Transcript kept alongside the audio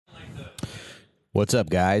What's up,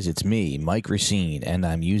 guys? It's me, Mike Recine, and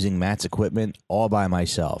I'm using Matt's equipment all by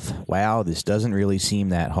myself. Wow, this doesn't really seem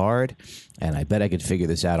that hard, and I bet I could figure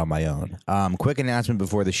this out on my own. Quick announcement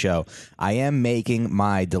before the show. I am making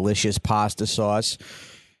my delicious pasta sauce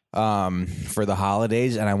for the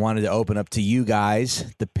holidays, and I wanted to open up to you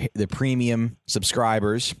guys, the premium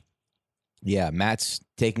subscribers. Yeah, Matt's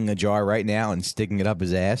taking a jar right now and sticking it up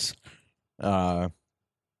his ass.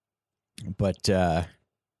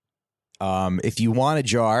 If you want a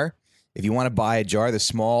jar, if you want to buy a jar, the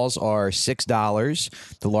smalls are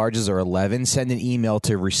 $6. The larges are $11. Send an email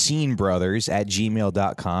to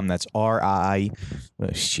recinebrothers@gmail.com. That's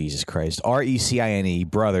Jesus Christ,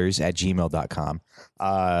 RECINE brothers@gmail.com.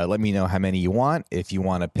 Let me know how many you want. If you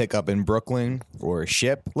want to pick up in Brooklyn or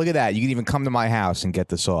ship, look at that. You can even come to my house and get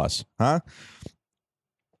the sauce. Huh?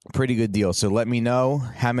 Pretty good deal. So let me know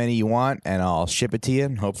how many you want, and I'll ship it to you,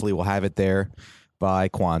 and hopefully we'll have it there by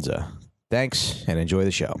Kwanzaa. Thanks, and enjoy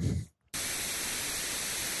the show.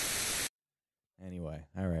 Anyway,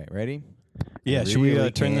 all right, ready? Yeah, should we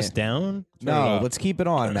turn this down? No, let's keep it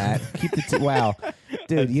on, Matt. Keep the wow.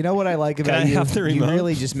 Dude, you know what I like about you? You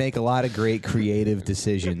really just make a lot of great creative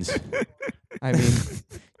decisions. I mean,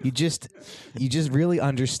 you just really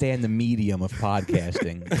understand the medium of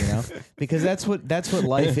podcasting, you know? Because that's what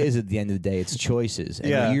life is at the end of the day. It's choices.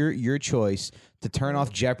 And your choice to turn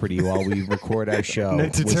off Jeopardy while we record our show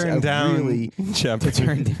was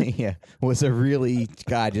a really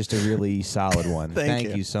just a really solid one.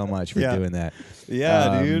 Thank you so much for doing that.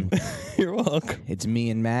 Yeah, dude. You're welcome. It's me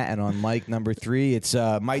and Matt, and on mic number 3, it's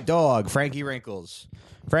my dog, Frankie Wrinkles.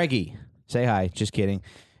 Frankie, say hi. Just kidding.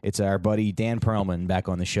 It's our buddy Dan Perlman back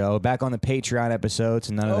on the show, back on the Patreon episodes,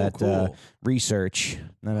 and none of that research,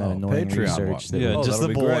 none of that annoying Patreon research. Just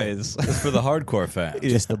the boys. Just for the hardcore fans.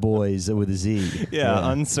 Just the boys with a Z.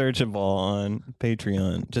 Unsearchable on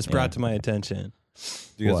Patreon. Just brought to my attention.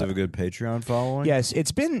 Do you guys have a good Patreon following? Yes,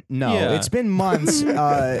 it's been months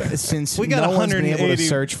since we got no one's been able to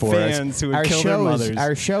search for fans us. Who would kill their mothers.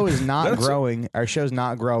 Our show is not growing. Our show's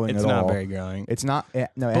not growing it's at all. It's not very growing. It's not.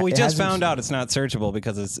 No, but we just found out it's not searchable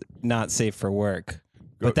because it's not safe for work.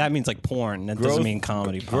 But that means like porn. That doesn't mean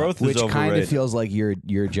comedy. Growth which is kind of feels like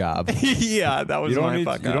your job. Yeah, that was my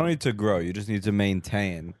fuck up. You don't need to grow. You just need to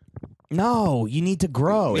maintain. No, you need to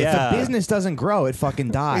grow. Yeah. If a business doesn't grow, it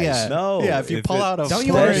fucking dies. Yeah. No. Yeah, if you pull out a Don't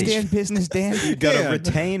you understand business, Dan? You got to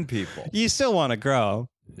retain people. You still want to grow.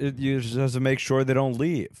 You just have to make sure they don't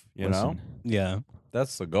leave, you know? Yeah.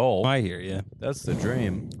 That's the goal. I hear you. That's the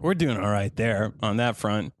dream. We're doing all right there on that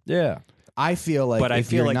front. Yeah. I feel like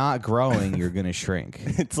if you're not growing, you're going to shrink.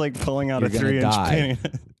 It's like pulling out You're a 3-inch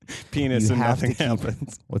penis and nothing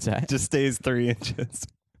happens. What's that? It just stays 3 inches.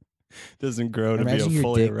 Doesn't grow to Imagine be a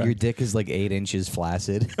fully erect. Your dick is like 8 inches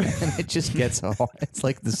flaccid, and it just gets hard. It's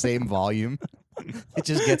like the same volume. It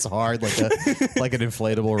just gets hard like an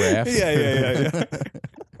inflatable raft. Yeah.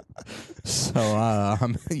 So,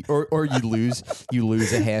 or you lose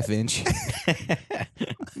a half inch.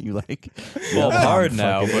 You hard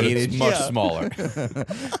now, but it's much smaller.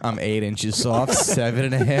 I'm 8 inches soft,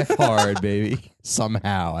 7.5 hard, baby.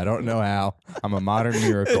 Somehow, I don't know how. I'm a modern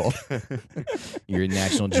miracle. You're in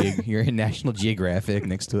National Geographic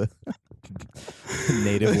next to a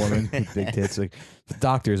native woman with big tits. Like, the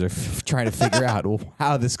doctors are trying to figure out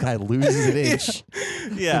how this guy loses an inch.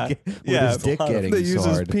 With his dick getting they so use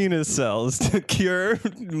hard. his penis cells to cure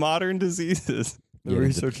modern diseases. The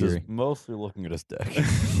research is mostly looking at his dick.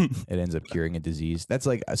 It ends up curing a disease. That's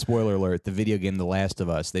like a spoiler alert. The video game The Last of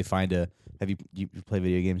Us. They find a. Have you play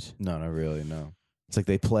video games? No, not really. No. It's like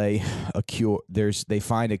they play a cure. They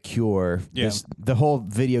find a cure. Yeah. The whole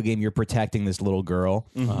video game, you're protecting this little girl.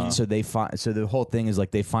 Mm-hmm. So So the whole thing is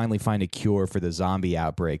like they finally find a cure for the zombie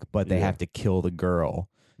outbreak, but they have to kill the girl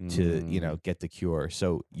to get the cure.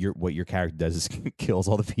 So what your character does is kills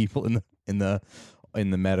all the people in the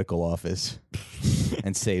medical office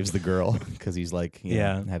and saves the girl because he's like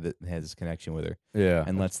has this connection with her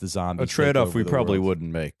and lets the zombie. A trade-off we probably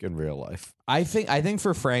wouldn't make in real life. I think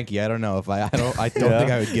for Frankie, I don't know if I don't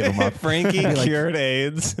think I would give him up. Frankie cured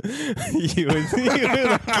AIDS. You would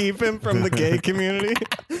keep him from the gay community.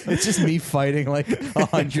 It's just me fighting like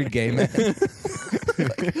 100 gay men.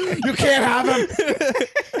 You can't have him.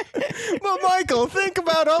 Well, Michael, think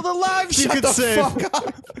about all the lives you could save. Fuck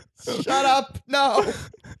up. Shut up. No.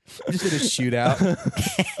 I'm just in a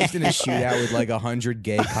shootout. With like 100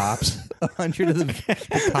 gay cops. 100 of the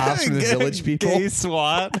cops from the village people. Gay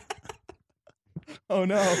SWAT. Oh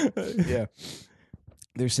no. Yeah.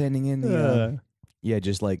 They're sending in the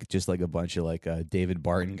just like a bunch of like David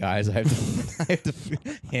Barton guys. I have to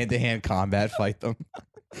hand-to-hand combat fight them.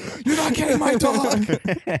 You're not getting my dog.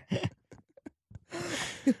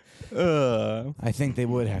 I think they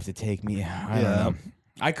would have to take me. I don't know.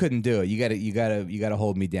 I couldn't do it. You gotta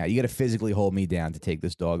hold me down. You gotta physically hold me down to take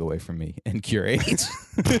this dog away from me and cure AIDS.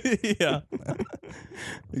 Yeah.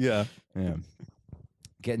 Yeah. Yeah.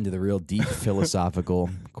 Getting to the real deep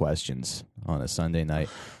philosophical questions on a Sunday night.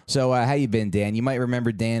 So, how you been, Dan? You might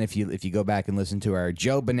remember Dan if you go back and listen to our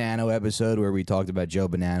Joe Bonanno episode where we talked about Joe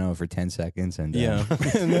Bonanno for 10 seconds and Yeah.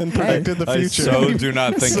 And then predicted the future. I so do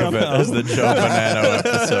not think of it as the Joe Bonanno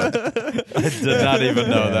episode. I did not even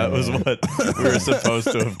know that was what we were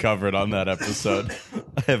supposed to have covered on that episode.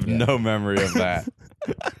 I have no memory of that.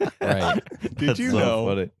 right. Did you so know?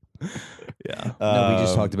 Funny. Yeah. No, we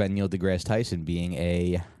just talked about Neil deGrasse Tyson being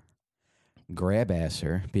a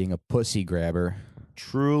grab-asser, being a pussy grabber.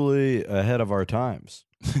 Truly ahead of our times.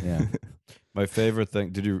 Yeah. My favorite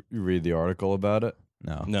thing. Did you read the article about it?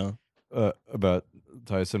 No. About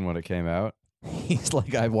Tyson when it came out? He's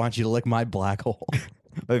like, I want you to lick my black hole.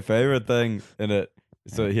 My favorite thing in it.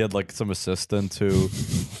 So he had like some assistant who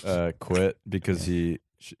quit because he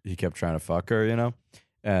kept trying to fuck her, you know,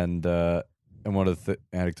 and one of the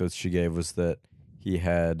anecdotes she gave was that he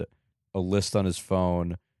had a list on his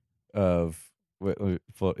phone of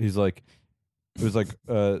he's like it was like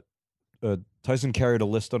Tyson carried a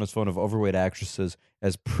list on his phone of overweight actresses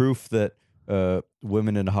as proof that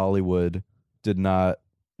women in Hollywood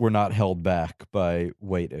were not held back by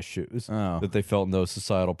weight issues, that they felt no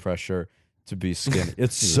societal pressure to be skinny.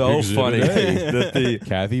 It's so funny that the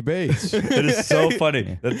Kathy Bates. it is so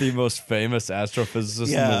funny that the most famous astrophysicist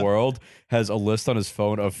in the world has a list on his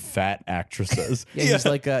phone of fat actresses. He's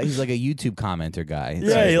like a YouTube commenter guy.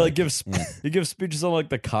 Yeah, he gives speeches on like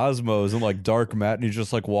the cosmos and like dark matter, and he's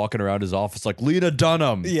just like walking around his office like Lena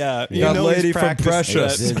Dunham. Yeah, that lady from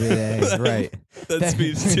Precious. Right. That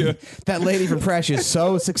speech too. That lady from Precious,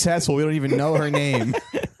 so successful we don't even know her name.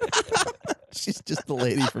 She's just the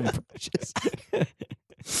lady from Precious.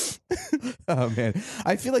 Oh man,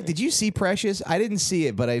 I feel like, did you see Precious? I didn't see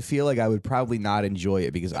it, but I feel like I would probably not enjoy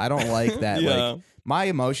it because I don't like that. Like, my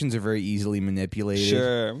emotions are very easily manipulated.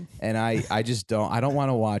 Sure. And I just don't. I don't want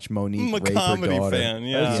to watch Monique I'm a rape comedy her daughter. fan.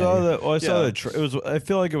 Yeah. I saw that. Well, I saw the. I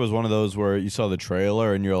feel like it was one of those where you saw the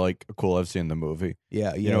trailer and you're like, "Cool, I've seen the movie."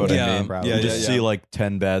 Yeah, You know what I mean? probably. You just see like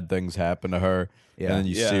 10 bad things happen to her, Yeah. and then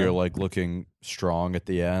you see her like looking strong at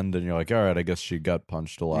the end, and you're like, "All right, I guess she got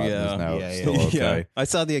punched a lot and is now still okay." Yeah. I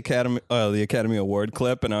saw the Academy Award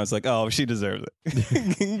clip, and I was like, "Oh, she deserves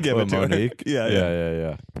it." Give it to Monique? her.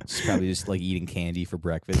 Yeah. She's probably just like eating candy for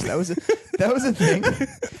breakfast. That was a thing.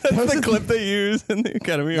 That's the clip they use in the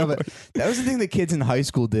Academy Award. That was the thing that kids in high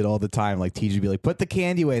school did all the time. Like, teachers would be like, "Put the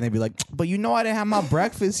candy away," and they'd be like, "But you know I didn't have my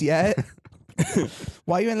breakfast yet.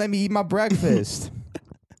 Why you didn't let me eat my breakfast?"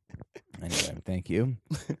 Anyway, thank you.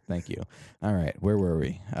 All right, where were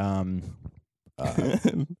we?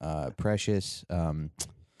 Precious.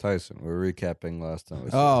 Tyson, we were recapping last time.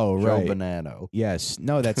 Oh, right. Joe Bonanno. Yes.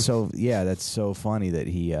 No, that's so. Yeah, that's so funny that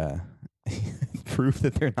he proved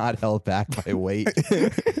that they're not held back by weight.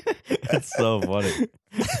 It's so funny.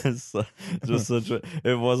 It's just such a.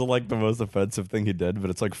 It wasn't like the most offensive thing he did, but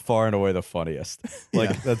it's like far and away the funniest.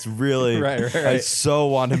 Like that's really. Right. I so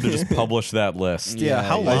want him to just publish that list. Yeah.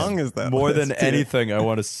 How long is that? More than list, dude? anything, I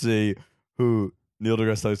want to see who Neil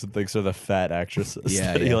deGrasse Tyson thinks are the fat actresses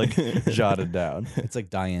Yeah, that he yeah. like jotted down. It's like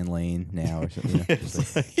Diane Lane now or something. You know?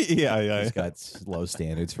 It's like, Yeah. he's got low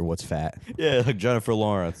standards for what's fat. Yeah, like Jennifer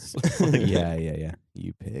Lawrence. Yeah.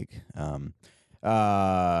 You pig.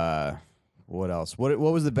 What else? What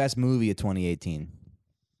was the best movie of 2018?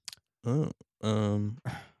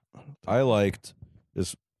 I liked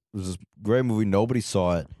this. It was this great movie. Nobody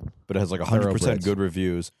saw it, but it has like 100% Thoroughbreds. good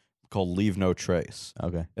reviews. Called Leave No Trace.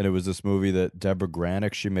 Okay. And it was this movie that Deborah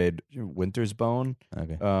Granick, she made Winter's Bone.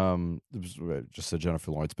 Okay. It was just said Jennifer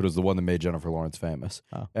Lawrence, but it was the one that made Jennifer Lawrence famous.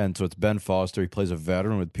 Oh. And so it's Ben Foster. He plays a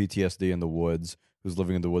veteran with PTSD in the woods who's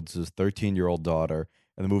living in the woods with his 13-year-old daughter.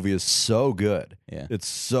 And the movie is so good. Yeah. It's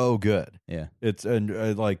so good. Yeah. It's it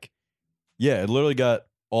literally got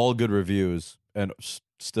all good reviews, and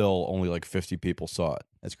still only like 50 people saw it.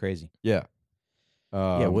 That's crazy. Yeah.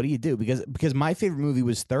 Yeah, what do you do? Because my favorite movie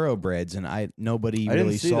was Thoroughbreds, and nobody I didn't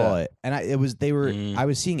really see saw that. it. And I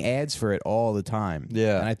was seeing ads for it all the time.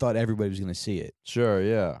 Yeah. And I thought everybody was going to see it, Sure,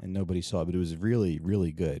 yeah. and nobody saw it. But it was really,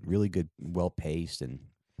 really good, well paced, and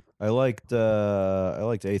I liked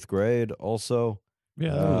 8th Grade also.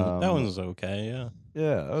 Yeah. That one's okay. Yeah.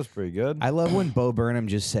 Yeah, that was pretty good. I love when Bo Burnham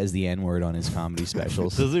just says the N-word on his comedy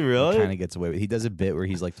specials. Does he really? Kind of gets away with it. He does a bit where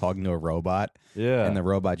he's like talking to a robot, Yeah. and the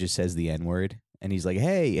robot just says the N-word, and he's like,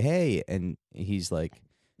 "Hey," and he's like,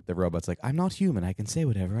 the robot's like, I'm not human. I can say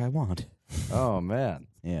whatever I want. Oh man,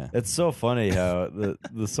 Yeah. it's so funny how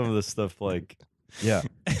the some of this stuff like, yeah,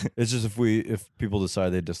 it's just if people decide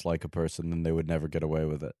they dislike a person, then they would never get away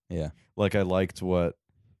with it. Yeah. Like I liked what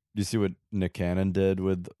you see what Nick Cannon did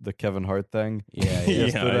with the Kevin Hart thing. Yeah. Yeah.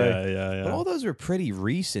 Yesterday. yeah. But all those were pretty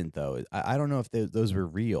recent, though. I don't know if those were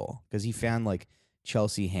real because he found like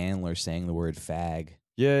Chelsea Handler saying the word fag.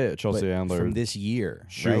 Yeah, Chelsea but Handler from this year. Right?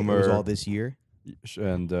 Schumer. It was all this year.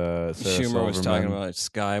 and Sarah Schumer was talking Silverman. about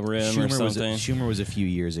Skyrim or something. Schumer was a few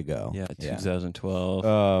years ago. Yeah, 2012.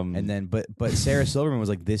 And then, but Sarah Silverman was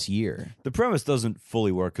like this year. The premise doesn't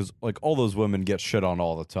fully work because like all those women get shit on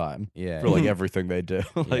all the time Yeah. for like everything they do.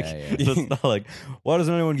 Like Yeah. it's not like why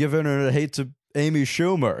doesn't anyone give internet hate to Amy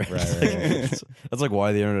Schumer? Right. That's like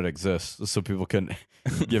why the internet exists, so people can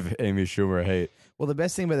give Amy Schumer hate. Well, the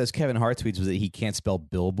best thing about those Kevin Hart tweets was that he can't spell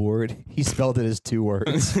billboard. He spelled it as 2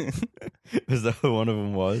 words. Is that what one of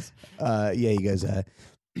them was? Yeah, he goes,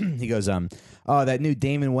 oh, that new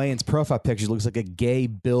Damon Wayans profile picture looks like a gay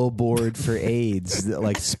billboard for AIDS,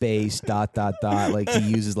 like space, ... Like he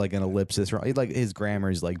uses like an ellipsis. Like his grammar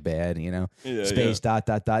is like bad, you know? Yeah, Space, ...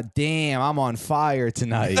 Damn, I'm on fire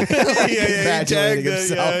tonight. Yeah, Congratulating yeah,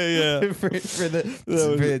 himself yeah. for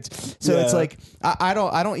the. So it's like, I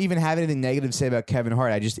don't even have anything negative to say about Kevin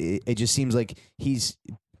Hart. It just seems like he's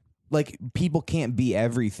like, people can't be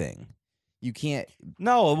everything. You can't.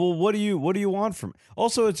 No, well, what do you want from?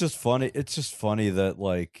 Also, it's just funny. It's just funny that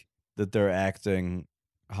like that they're acting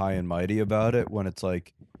high and mighty about it when it's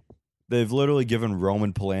like they've literally given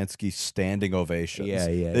Roman Polanski standing ovations.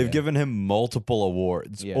 They've given him multiple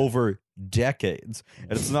awards over decades,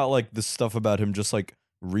 and it's not like this stuff about him just like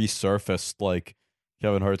resurfaced like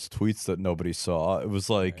Kevin Hart's tweets that nobody saw. It was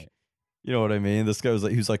like. Right. You know what I mean? This guy was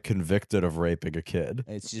like, he was like convicted of raping a kid.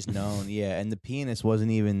 It's just known, yeah. And The Pianist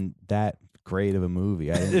wasn't even that great of a movie.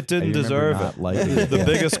 It didn't deserve it. It. The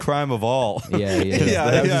biggest crime of all. Yeah.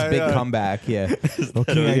 That was his big comeback. Yeah.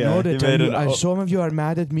 Okay, I know that some of you are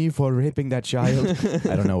mad at me for raping that child.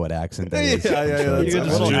 I don't know what accent that is. Yeah. You can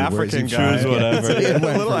just little African guy. Choose whatever. A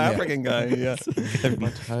little African guy. Yeah.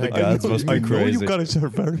 The gods must be crazy. You guys are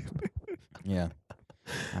very. Yeah.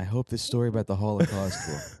 I hope this story about the Holocaust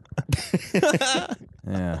will.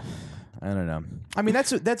 Yeah, I don't know. I mean,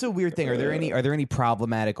 that's a weird thing. Are there any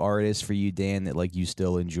problematic artists for you, Dan, that like you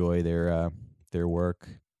still enjoy their work?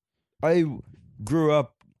 I grew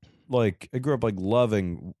up like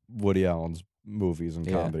loving Woody Allen's movies and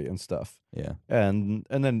comedy and stuff. Yeah, and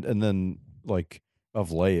then like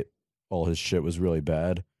of late, all his shit was really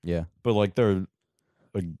bad. Yeah, but like there.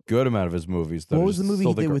 A good amount of his movies. That what was the movie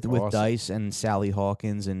he did with awesome. Dice and Sally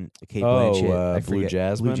Hawkins and Kate Blanchett? Blue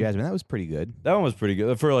Jasmine. Blue Jasmine. That was pretty good. That one was pretty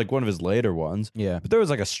good for like one of his later ones. Yeah, but there was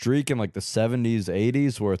like a streak in like the 70s,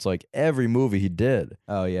 80s where it's like every movie he did.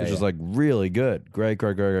 Oh yeah, which was like really good, great.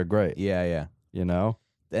 Yeah. You know,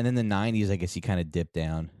 and in the 90s, I guess he kind of dipped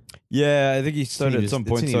down. Yeah, I think he started at some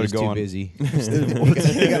point. Started going too busy.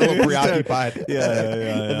 He got a little preoccupied.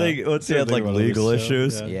 Yeah. I think once he had like legal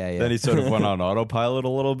issues, yeah. Then he sort of went on autopilot a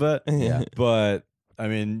little bit. Yeah, but I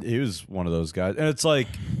mean, he was one of those guys, and it's like,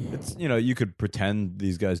 it's you could pretend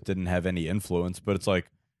these guys didn't have any influence, but it's like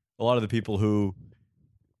a lot of the people who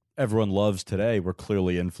everyone loves today were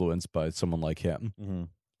clearly influenced by someone like him. Mm-hmm.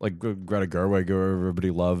 Like Greta Gerwig, who everybody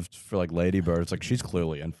loved for like Lady Bird. It's like she's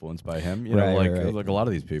clearly influenced by him. You know, right. like a lot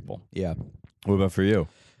of these people. Yeah. What about for you?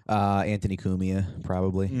 Anthony Cumia,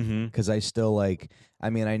 probably, because I still like. I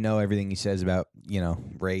mean, I know everything he says about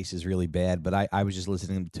race is really bad, but I was just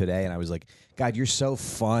listening to him today, and I was like, God, you're so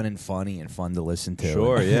fun and funny and fun to listen to.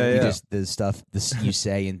 Sure, and yeah. Just the stuff you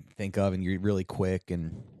say and think of, and you're really quick,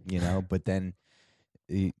 and but then.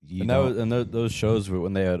 Those shows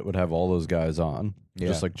when they would have all those guys on,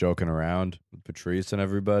 just like joking around with Patrice and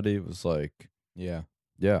everybody, it was like, yeah.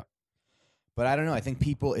 But I don't know. I think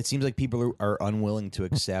it seems like people are unwilling to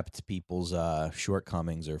accept people's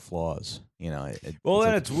shortcomings or flaws.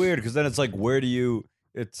 It's weird because then it's like, where do you?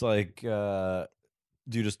 It's like, do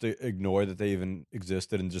you just ignore that they even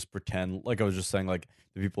existed and just pretend? Like I was just saying, like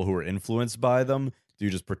the people who are influenced by them, do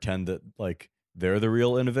you just pretend that like they're the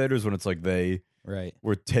real innovators when it's like they. Right.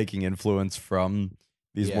 We're taking influence from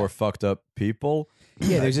these more fucked up people.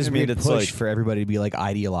 Yeah, there's this weird push for everybody to be like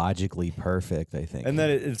ideologically perfect, I think. And then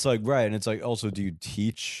it's like, right. And it's like, also, do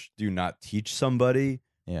you not teach somebody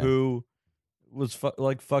who was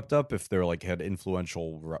fucked up if they're like had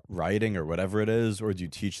influential writing or whatever it is? Or do you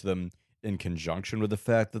teach them in conjunction with the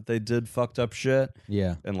fact that they did fucked up shit,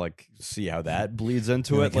 Yeah. and like see how that bleeds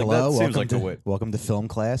into You're it. Like hello, that seems welcome like to, the way. Welcome to Film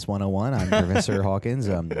Class 101. I'm Professor Hawkins.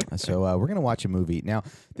 So we're gonna watch a movie. Now,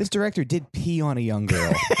 this director did pee on a young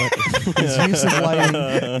girl, but his use of lighting.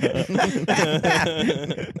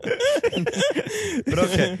 But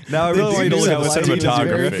okay, now I really want you to look at the lighting was very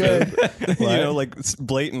cinematography. You know, like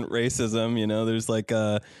blatant racism. You know, there's like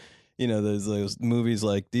there's those movies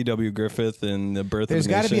like D.W. Griffith and The Birth There's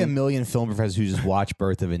of a got to be a Nation. million film professors who just watch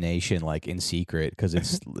Birth of a Nation like in secret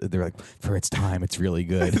because they're like, for its time, it's really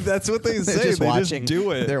good. That's what they They're say. just They watching, just do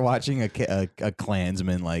it. They're watching a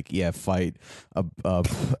Klansman fight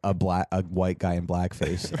a white guy in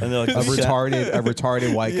blackface. And they're like, a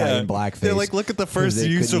retarded white guy Yeah. in blackface. They're like, look at the first they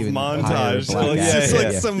use couldn't of even hire a montage. black Like, actor. it's just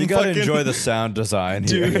like Yeah. some you gotta fucking enjoy the sound design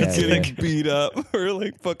here. dude Yeah, getting yeah. beat up or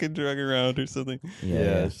like fucking drug around or something. Yeah,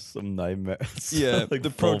 yeah. it's some nightmare. It's Yeah, like the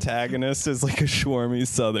full- protagonist is like a swarmy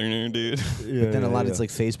southerner, dude. Yeah, Then a lot yeah, it's like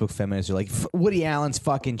Facebook feminists are like, Woody Allen's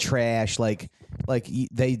fucking trash.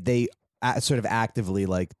 They sort of actively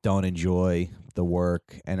like don't enjoy the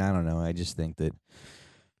work, and I don't know. I just think that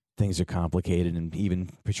things are complicated, and even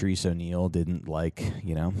Patrice O'Neill didn't like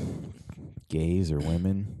gays or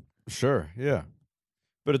women. Sure, yeah.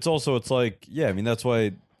 But it's like, yeah, I mean, that's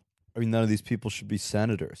why, I mean, none of these people should be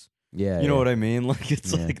senators. Yeah, You know what I mean? Like,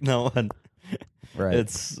 it's Yeah. like, no one, right?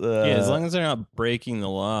 it's, Yeah, as long as they're not breaking the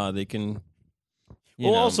law, they can.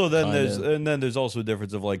 well, also then kinda- there's also a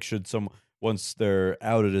difference of like, should some, once they're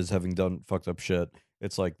outed as having done fucked up shit,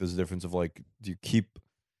 it's like, there's a difference of like, do you keep,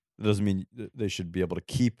 it doesn't mean they should be able to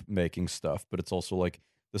keep making stuff, but it's also like,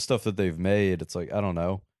 the stuff that they've made, it's like, I don't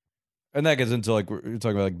know. And that gets into like, you're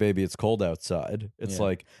talking about like, baby, it's cold outside. It's Yeah.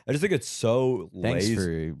 like, I just think it's so Thanks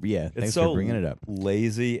lazy. thanks It's so for bringing it up.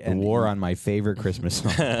 lazy The and war on my favorite Christmas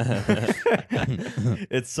song.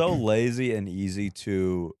 it's so lazy and easy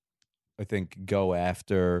to, I think, go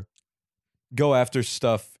after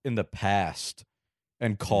stuff in the past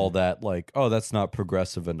and call that like, oh, that's not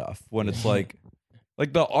progressive enough. When it's like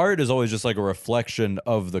the art is always just like a reflection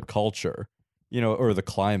of the culture, or the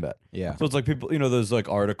climate. Yeah. So it's like people, there's like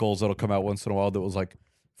articles that'll come out once in a while that was like,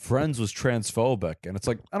 Friends was transphobic, and it's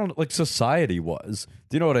like, I don't know, like society was.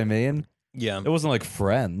 Do you know what I mean? yeah, It wasn't like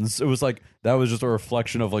Friends. It was like that was just a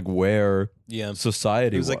reflection of like where yeah.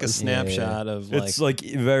 society It was like a snapshot of like. It's like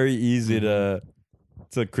very easy to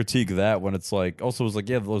critique that when it's like also it was like,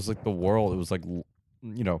 yeah, it was like the world. It was like,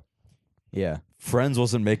 Yeah. Friends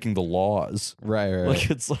wasn't making the laws. Right. Like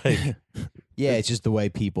it's like Yeah, it's just the way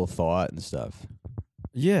people thought and stuff.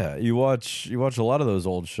 yeah, you watch a lot of those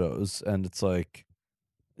old shows and it's like,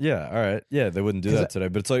 yeah, all right, yeah, they wouldn't do 'Cause that today.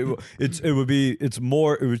 But it's like it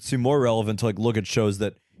would seem more relevant to like look at shows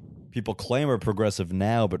that people claim are progressive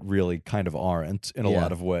now, but really kind of aren't in a Yeah,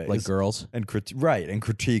 lot of ways. Like girls. and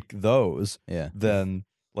critique those. Yeah. Then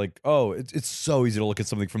like, oh, it's so easy to look at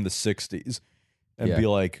something from the 60s and Yeah. be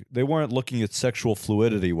like, they weren't looking at sexual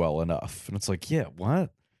fluidity well enough. And it's like, yeah,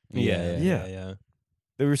 what? yeah.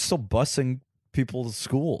 They were still busing people to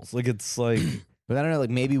schools. Like it's like But I don't know, like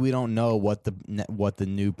maybe we don't know what the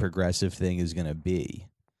new progressive thing is going to be.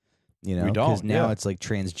 You know, We don't, because now yeah. it's like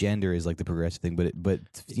transgender is like the progressive thing, but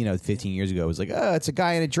 15 years ago it was like, oh, it's a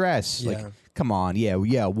guy in a dress. Yeah. Like, come on, yeah,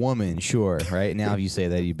 woman, sure, right? Now if you say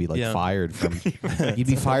that, you'd be like Yeah. fired from, you'd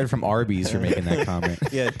be fired from Arby's for making that comment.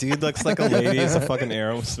 Yeah, dude looks like a lady. It's a fucking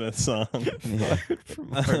Aerosmith song. Yeah.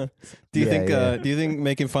 Do you Yeah, think? yeah. Do you think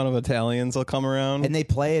making fun of Italians will come around? And they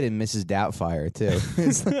play it in Mrs. Doubtfire too.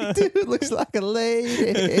 It's like, dude looks like a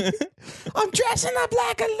lady. I'm dressing up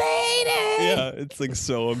like a lady. yeah, it's like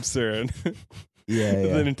so absurd. Yeah, The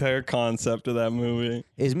yeah. entire concept of that movie.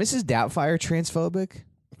 Is Mrs. Doubtfire transphobic?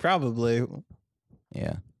 Probably.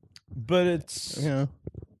 Yeah. but it's Yeah.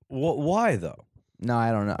 why though? No,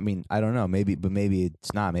 I don't know. I mean, I don't know. Maybe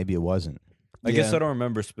it's not. Maybe it wasn't. I guess Yeah. I don't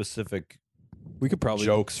remember specific We could probably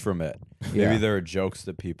jokes from it. Yeah. Maybe there are jokes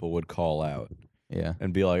that people would call out Yeah.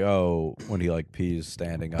 and be like, "Oh, when he like pees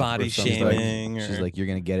standing up." body or something. shaming. She's or- like, you're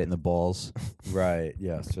gonna get it in the balls. Right?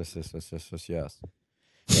 Yes. Yes.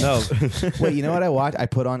 No. Wait, you know what I watched?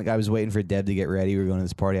 I was waiting for Deb to get ready. We were going to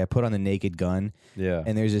this party. I put on The Naked Gun, Yeah.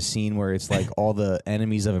 and there's a scene where it's like all the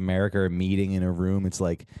enemies of America are meeting in a room. It's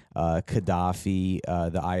like Gaddafi,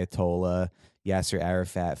 the Ayatollah, Yasser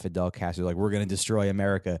Arafat, Fidel Castro. Like, we're gonna destroy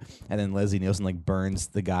America, and then Leslie Nielsen like burns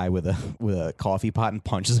the guy with a coffee pot and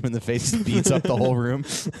punches him in the face, and beats up the whole room.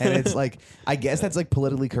 And it's like, I guess that's like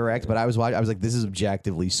politically correct, but I was like, this is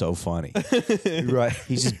objectively so funny. Right.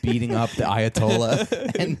 He's just beating up the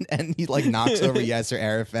Ayatollah, and he like knocks over Yasser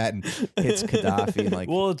Arafat and hits Gaddafi. And, like,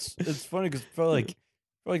 Well, it's funny because for like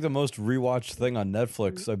the most rewatched thing on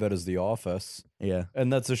Netflix, I bet, is The Office, yeah,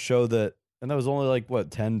 and that's a show that and that was only like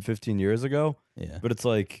what 10, 15 years ago. Yeah. But it's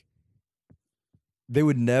like they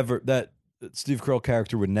would never that Steve Carell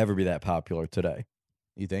character would never be that popular today.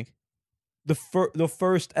 You think? The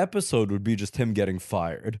first episode would be just him getting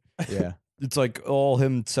fired. Yeah. It's like all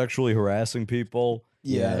him sexually harassing people.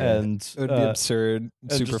 Yeah, and it would be absurd,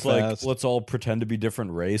 and super just fast. like let's all pretend to be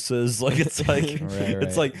different races. Like it's like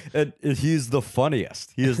it's like he's the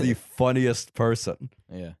funniest. He is the funniest person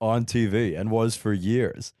Yeah. on TV and was for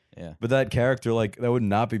years. Yeah. But that character, like that would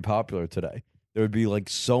not be popular today. There would be like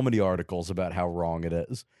so many articles about how wrong it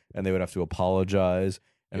is, and they would have to apologize,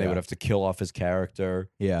 and they Yeah. would have to kill off his character.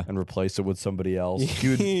 Yeah. And replace it with somebody else.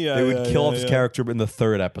 Yeah, they would kill off his yeah. character in the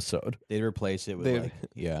third episode. They'd replace it with They'd-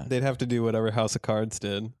 yeah. They'd have to do whatever House of Cards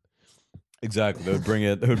did. Exactly. They would bring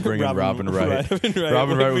it. They would bring in Robin Wright. Robin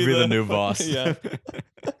Robin Wright would be the new boss. Yeah.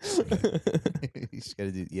 He's got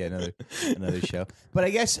to do another show. But I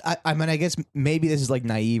guess I mean I guess maybe this is like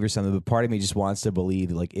naive or something, but part of me just wants to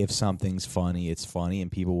believe like if something's funny, it's funny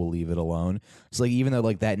and people will leave it alone. It's like even though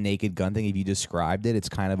like that Naked Gun thing, if you described it, it's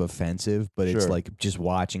kind of offensive, but it's Sure. like just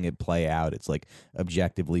watching it play out, it's like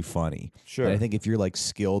objectively funny. Sure. And I think if you're like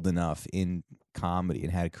skilled enough in comedy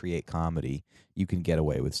and how to create comedy, you can get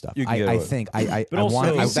away with stuff. You can get I away- think I But want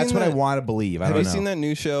also- that's Seen what I that- want to believe. I Have don't you know. seen that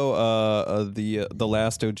new show, the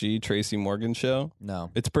Last OG Tracy Morgan show? No.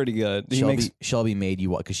 It's pretty good. He makes Shelby made you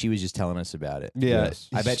watch because she was just telling us about it. yeah. Yes.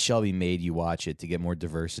 I bet Shelby made you watch it to get more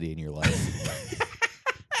diversity in your life.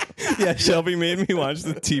 Yeah, Shelby made me watch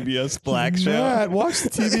the TBS Black show. watch the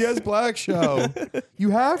TBS Black show.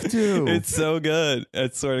 You have to. It's so good. I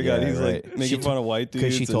swear to God, Yeah, he's right. like making She fun of white dudes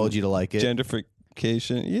because she told you to like it.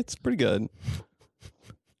 gentrification. Yeah, it's pretty good.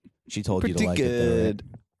 She told you to Pretty like it. Though, right? good.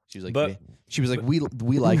 She was like, But-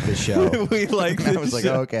 we like this show. We like. I was like,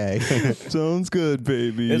 okay. sounds good,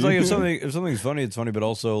 baby. It's like if something's funny, it's funny, but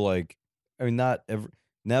also like I mean, not every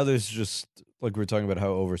now. There's just like we were talking about how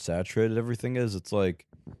oversaturated everything is. It's like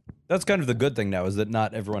that's kind of the good thing now is that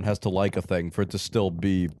not everyone has to like a thing for it to still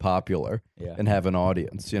be popular Yeah. and have an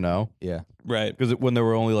audience. You know, Yeah. right. because when there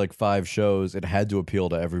were only like 5 shows, it had to appeal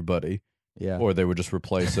to everybody, Yeah. or they would just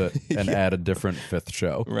replace it and add a different 5th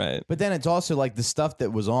show. Right. But then it's also like the stuff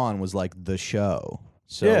that was on was like the show.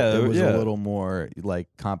 So Yeah, it was yeah. a little more like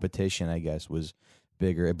competition, I guess, was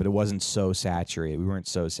bigger, but it wasn't so saturated. We weren't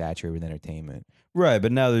so saturated with entertainment. Right,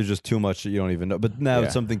 but now there's just too much that you don't even know. But now Yeah.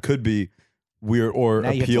 something could be weird or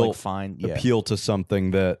Now you have to appeal like find appeal to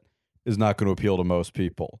something that is not going to appeal to most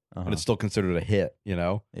people, Uh-huh. and it's still considered a hit. You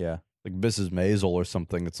know, Yeah. like Mrs. Maisel or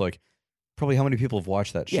something. It's like probably how many people have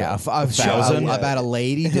watched that show? Yeah, a show 1,000? about a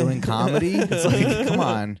lady doing comedy. It's like, come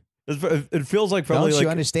on. It feels like probably Don't like you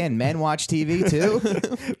understand? Men watch TV too.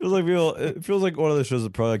 it feels like one of the shows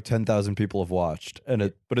that probably like 10,000 people have watched,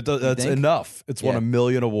 and that's think? enough. It's won Yeah. 1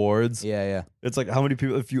 million awards. Yeah, yeah. It's like how many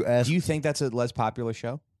people? If you ask, Do you think that's a less popular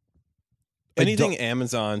show? Anything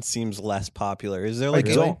Amazon seems less popular. Is there I like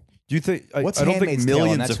don't. Do you think? What's I don't think Handmaid's Tale, and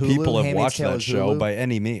millions that's of people Hulu? have Handmaid's watched Tale that is show Hulu? by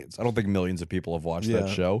any means. I don't think millions of people have watched that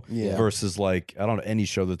Yeah. show. Yeah. Versus like I don't know any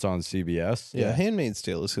show that's on CBS. Yeah, Handmaid's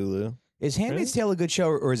Tale is Hulu. Is Handmaid's Tale a good show,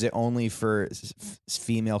 or is it only for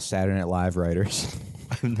female Saturday Night Live writers?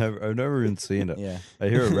 I've never even seen it. Yeah. I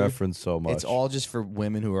hear it referenced so much. It's all just for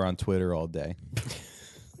women who are on Twitter all day.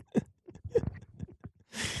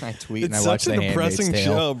 I tweet and It's I watch such the a Handmaid's depressing Tale,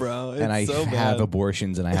 show, bro. It's and I so have bad.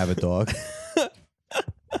 abortions and I have a dog.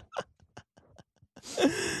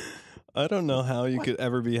 I don't know how you could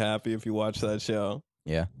ever be happy if you watch that show.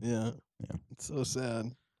 Yeah, Yeah. Yeah. It's so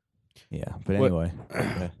sad. yeah. But What-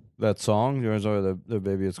 anyway, that song. Yours are the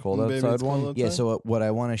baby. It's cold Baby, outside It's one. Cold yeah. Outside? So what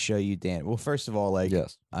I want to show you, Dan. Well, first of all, like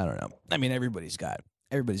Yes. I don't know. I mean, everybody's got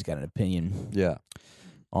an opinion Yeah.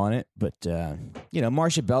 on it, but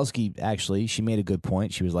Marsha Belsky actually, she made a good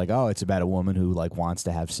point. She was like, "Oh, it's about a woman who like wants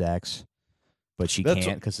to have sex, but she That's-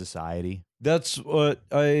 can't because society." That's what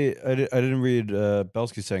I didn't read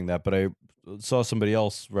Belsky saying that, but I saw somebody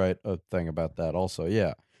else write a thing about that also.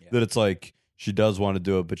 Yeah. That it's like she does want to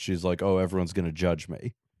do it, but she's like, oh, everyone's going to judge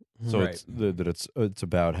me. So Right. it's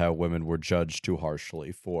about how women were judged too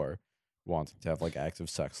harshly for wanting to have like active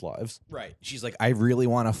sex lives. Right. She's like, I really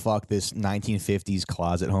want to fuck this 1950s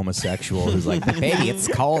closet homosexual who's like, baby, it's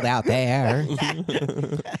cold out there.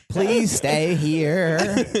 Please stay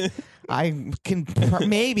here. I can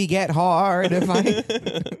maybe get hard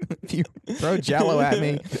if you throw Jello at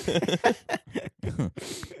me.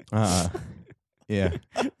 Yeah.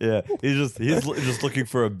 Yeah, he's just looking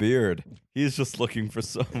for a beard. He's just looking for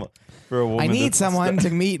for a woman. I need someone to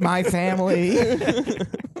meet my family.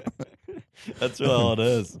 That's all it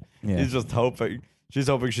is. Yeah. He's just hoping. She's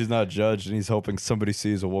hoping she's not judged, and he's hoping somebody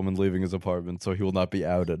sees a woman leaving his apartment so he will not be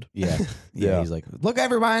outed. Yeah. Yeah. He's like, look,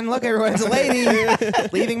 everyone, it's a lady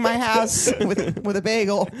leaving my house with a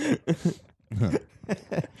bagel.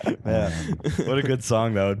 Yeah. What a good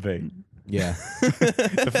song that would be. Yeah.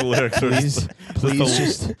 If the lyrics were Please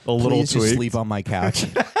just a little please just tweaked. sleep on my couch.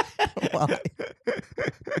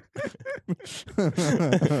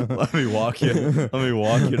 Let me walk you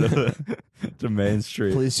to Main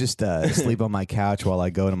Street. Please just sleep on my couch while I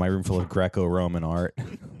go into my room full of Greco-Roman art.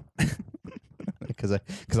 Because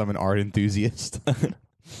I'm an art enthusiast.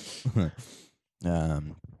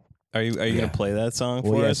 Are you gonna play that song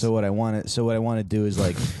for us? So what I want to do is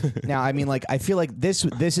like now. I mean, like I feel like this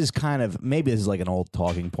is kind of maybe this is like an old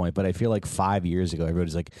talking point, but I feel like 5 years ago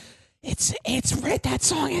everybody's like, it's that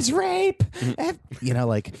song is rape. And, you know,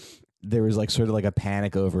 like there was like sort of like a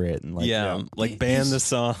panic over it, and like like ban the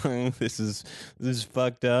song. This is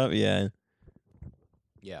fucked up. Yeah.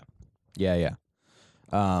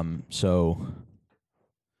 So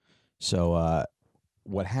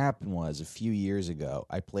what happened was a few years ago,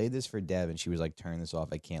 I played this for Deb, and she was like, "Turn this off.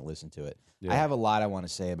 I can't listen to it." Yeah. I have a lot I want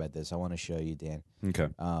to say about this. I want to show you, Dan. Okay.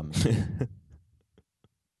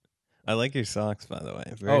 I like your socks, by the way.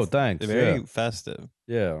 Oh, thanks. Very Yeah. festive.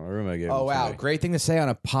 Yeah, my roommate gave them Oh to wow, me. great thing to say on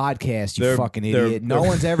a podcast, you They're- fucking they're- idiot. No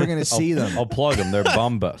one's ever gonna see them. I'll plug them. They're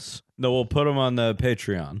Bombas. No, we'll put them on the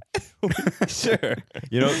Patreon. Sure.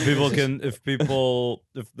 You know, people can if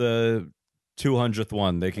the 200th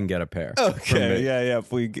one, they can get a pair. from Okay. me. Yeah.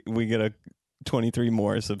 If we get a 23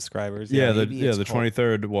 more subscribers. Yeah, maybe the it's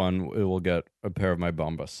 23rd one, it will get a pair of my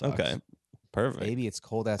Bombas socks. Okay. Perfect. Maybe it's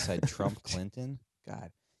cold outside. Trump Clinton.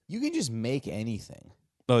 God, you can just make anything.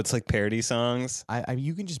 Oh, it's like parody songs.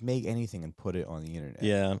 You can just make anything and put it on the internet.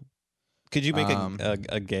 Yeah. Could you make Um,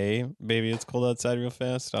 a gay "Baby It's Cold Outside" real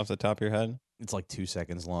fast off the top of your head? It's like 2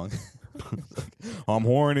 seconds long. I'm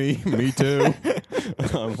horny. Me too.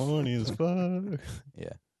 I'm horny as fuck.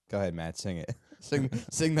 Yeah. Go ahead, Matt. Sing it. Sing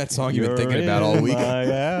that song you've been thinking about all week. My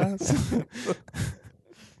ass.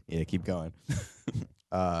 Yeah, keep going.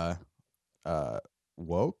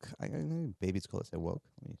 Woke. Baby, it's cold. I said woke.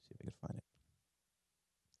 Let me see if I can find it.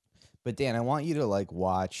 But Dan, I want you to like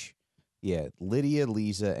watch. Yeah, Lydia,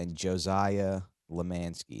 Lisa, and Josiah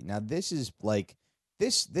Lemansky. Now, this is like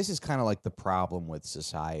this is kind of like the problem with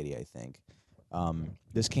society. I think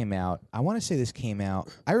this came out. I want to say this came out.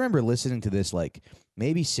 I remember listening to this like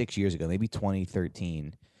maybe 6 years ago, maybe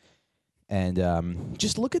 2013. And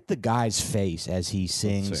just look at the guy's face as he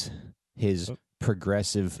sings his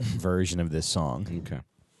progressive version of this song. Okay.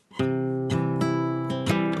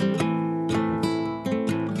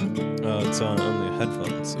 It's on the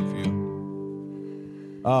headphones. If you.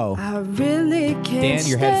 Oh, I really can't Dan,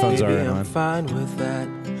 your headphones stay. aren't I'm on. fine with that.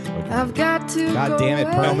 I've got to God go damn it,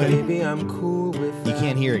 away. Perlman. Baby, I'm cool with You that.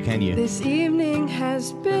 can't hear it, can you? This evening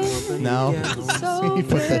has been No. so You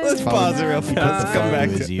put that very Let's pause it real Put the fast. Come phone back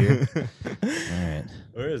to his to. ear. All right.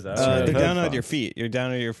 Where is that? They're down at your feet. You're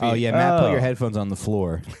down at your feet. Oh yeah, Matt, put Oh. your headphones on the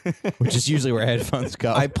floor, which is usually where headphones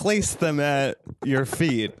go. I placed them at your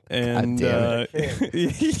feet, and God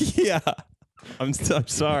yeah, I'm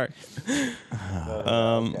sorry.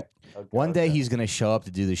 One day he's gonna show up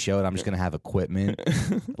to do the show, and I'm just gonna have equipment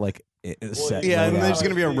like set. Yeah, and load there's out.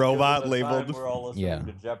 gonna be a robot labeled. We're all listening Yeah.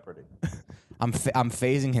 to Jeopardy. I'm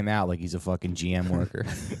phasing him out like he's a fucking GM worker.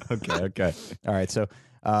 Okay. All right, so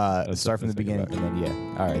start from the beginning, and then yeah.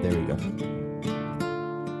 All right, there we go.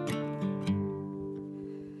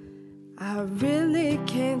 I really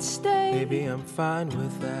can't stay. Baby, I'm fine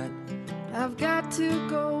with that. I've got to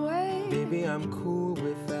go away. Baby, I'm cool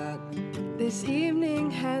with that. This evening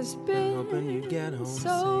has Hoping you been get home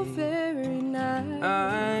so safe. very nice.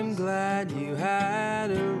 I'm glad you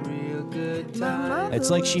had a real good My time. mother It's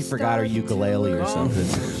like she will forgot her start to ukulele or worry, something.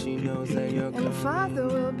 So she knows that you're And the coming. father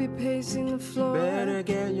will be pacing the floor. Better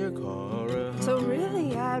get your car. So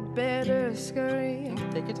really, I'd better scurry.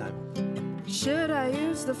 Take your time. Should I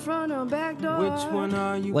use the front or back door? Which one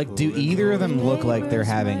are you? Like, do pulling either of for? them look like they're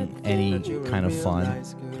having any That you're a kind of real fun?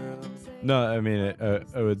 nice girl. No, I mean,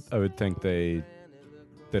 I would think they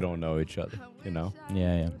don't know each other. You know.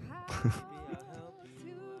 Yeah.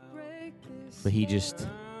 But he just. I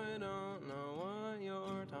don't know what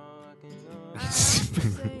you're talking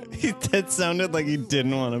about. That sounded like he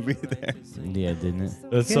didn't want to be there. Yeah, didn't it?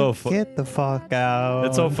 It's so funny. Get the fuck out.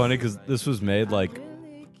 It's so funny because this was made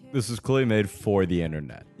this was clearly made for the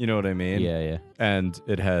internet. You know what I mean? Yeah. And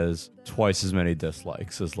it has twice as many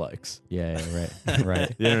dislikes as likes. Yeah, right.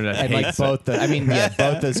 Right. The internet And like hates both,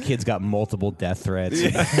 both those kids got multiple death threats.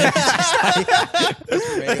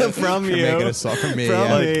 From you. Making a song for me.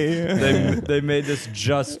 From yeah. me. They made this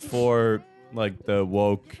just for like the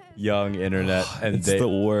woke young internet, and It's they the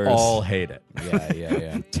worst. all hate it.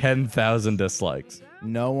 Yeah. 10,000 dislikes.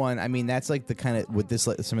 No one. I mean, that's like the kind of with this,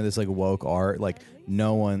 like, some of this like woke art. Like,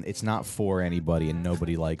 no one. It's not for anybody, and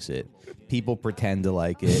nobody likes it. People pretend to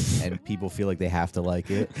like it, and people feel like they have to like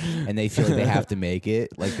it, and they feel like they have to make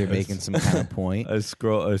it, like they're making some kind of point. I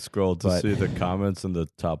scrolled to But- see the comments, and the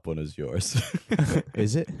top one is yours.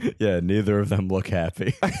 Is it? Yeah, neither of them look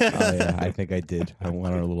happy. Oh yeah, I think I did. I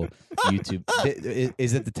went on a little YouTube.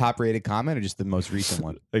 Is it the top rated comment or just the most recent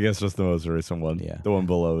one? I guess just the most recent one. Yeah. The one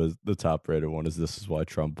below is the top rated one. This is why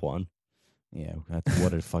Trump won. Yeah,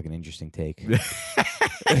 what a fucking interesting take.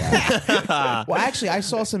 Wow. Well, actually, I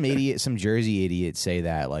saw some Jersey idiot say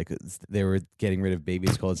that, like, they were getting rid of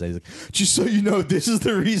baby's clothes. He's like, just so you know, this is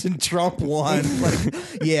the reason Trump won. Like,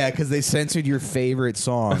 yeah, because they censored your favorite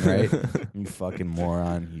song, right? You fucking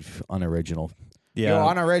moron. You unoriginal. Yeah. You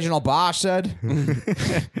unoriginal bastard.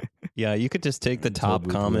 Yeah, you could just take the top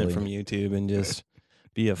Toby comment Willie. from YouTube and just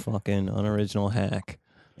be a fucking unoriginal hack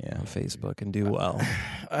Yeah. on Facebook and do well.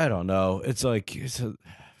 I don't know. It's like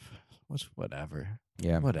whatever.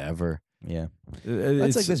 Yeah. Whatever. Yeah. That's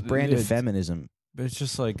That's like this brand of feminism. But it's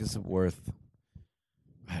just like, is it worth?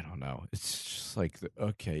 I don't know. It's just like,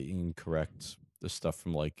 okay, you can correct the stuff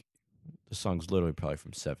from like the song's literally probably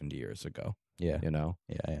from 70 years ago. Yeah. You know,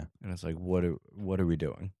 Yeah. and it's like, what are we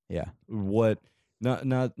doing? Yeah. What?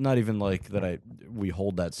 Not even like that. We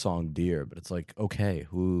hold that song dear, but it's like, okay,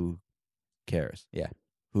 who cares? Yeah.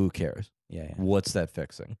 Who cares? Yeah. What's that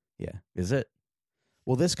fixing? Yeah. Is it?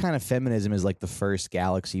 Well, this kind of feminism is like the first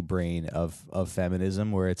galaxy brain of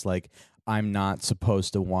feminism, where it's like, I'm not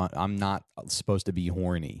supposed to be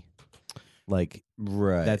horny. Like,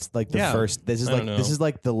 Right. that's like the Yeah. first. This is I like don't this know. is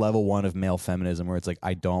like the level 1 of male feminism, where it's like,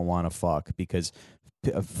 I don't want to fuck because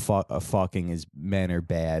fucking is men are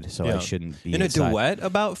bad, so I Yeah. shouldn't be In a inside. duet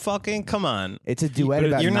about fucking? Come on. It's a duet But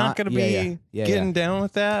about You're not going to be getting down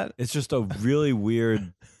with that? It's just a really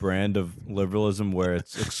weird brand of liberalism where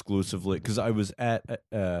it's exclusively, because I was at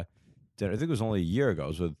dinner, I think it was only a year ago. I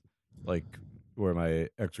was with like where my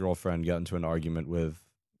ex-girlfriend got into an argument with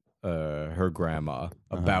her grandma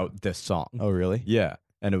about this song. Oh, really? Yeah,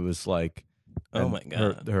 and it was like, Oh and my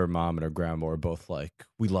God. her mom and her grandma were both like,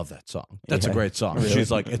 we love that song. That's Yeah. a great song. Really?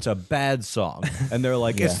 She's like, it's a bad song, and they're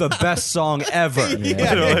like, it's Yeah. the best song ever.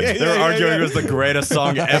 Yeah. They were arguing it was the greatest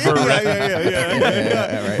song ever written.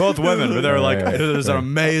 Yeah, right. Both women, but they were like, Right, it is an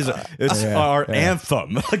amazing. It's Yeah, our yeah.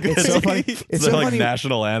 anthem. Like, It's so funny. It's It's their, so like funny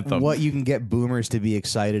national anthem. What you can get boomers to be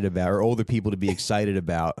excited about, or older people to be excited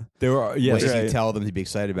about. They were, yes, What you tell them to be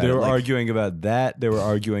excited about. they it. were Like, arguing about that. They were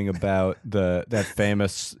arguing about that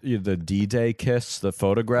famous the D-Day kiss, the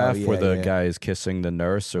photograph Oh, yeah, where the yeah. guy is kissing the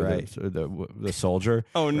nurse or Right. the soldier.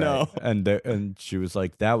 Oh, no. And she was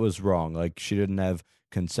like, that was wrong. Like, she didn't have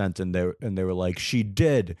consent, and they were like, she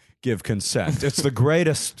did give consent. It's the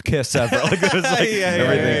greatest kiss ever. Like, it was like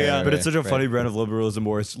everything. yeah. But it's such a Right. funny brand of liberalism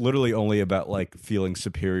where it's literally only about like feeling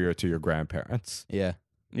superior to your grandparents. yeah,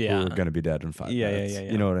 Who are going to be dead in 5 minutes. Yeah.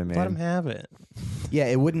 You know what I mean? Let him have it. yeah.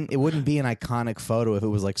 It wouldn't be an iconic photo if it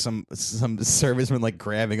was like some serviceman like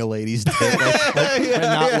grabbing a lady's dick, and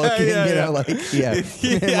not looking. You know, like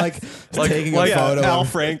and, like taking a photo. Al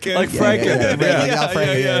of- Franken. Like Franken yeah, did, right, yeah. like Al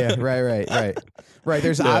Franken, Yeah. yeah. Right.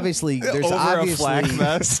 There's obviously over a flak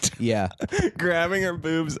vest. Yeah. Grabbing her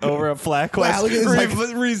boobs over a flak vest. Wow, look at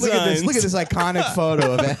this, Resigns. look at this iconic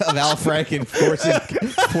photo of Al Franken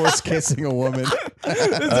force kissing a woman. It's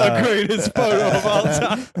the greatest photo of all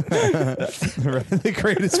time. The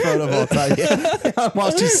greatest photo of all time. Yeah.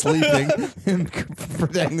 While she's sleeping and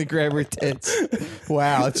pretending to grab her tits.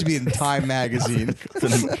 Wow, it should be in Time magazine.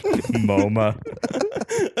 MoMA.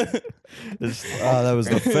 That was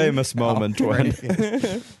the famous moment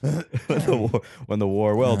when the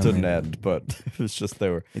war didn't end, but it was just they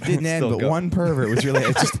were. It didn't end, still but going. one pervert was really.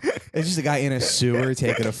 It's just a guy in a sewer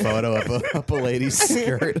taking a photo of a lady's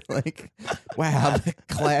skirt. Like, wow, the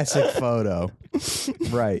classic photo.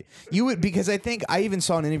 Right. You would, because I think I even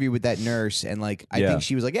saw an interview with that nurse, and like I Yeah. think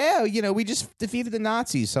she was like, yeah, we just defeated the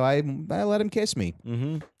Nazis, so I let him kiss me.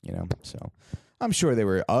 Mm-hmm. So I'm sure there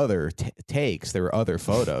were other takes. There were other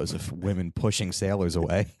photos of women pushing sailors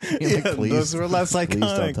away. Like, please, those were less please don't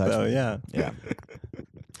iconic, touch though. me. Yeah. Yeah.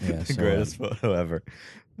 The greatest photo ever.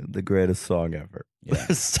 The greatest song ever. Yeah.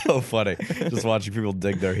 It's so funny. Just watching people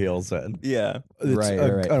dig their heels in. Yeah. It's Right,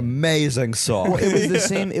 an right. amazing song. Well, it was the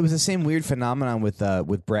same. It was the same weird phenomenon with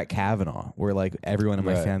Brett Kavanaugh, where like everyone in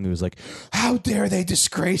my Right. family was like, "How dare they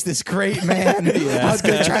disgrace this great man? How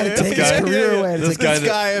could they try to take his career away?" It's This like, This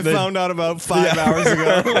guy I found out about 5 hours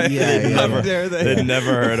ago. Yeah, How yeah. dare They'd they?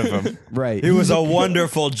 never heard of him. right? He was a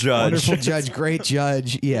wonderful judge. wonderful judge, great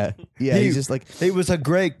judge. Yeah, Yeah, he's just like, he was a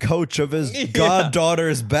great coach of his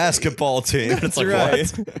goddaughter's basketball team. It's like, right.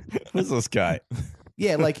 what? Who's this guy?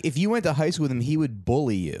 yeah, like if you went to high school with him, he would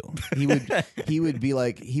bully you. He would be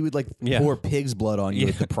like, Yeah. pour pig's blood on you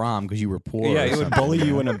at the prom because you were poor. Yeah, or he would something. bully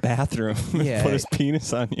you in a bathroom and Yeah. put his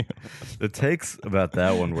penis on you. The takes about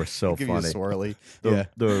that one were so Give you a funny. swirly.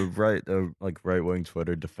 The right wing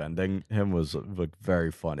Twitter defending him was like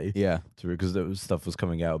very funny. Yeah. Because stuff was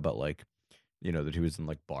coming out about like, that he was in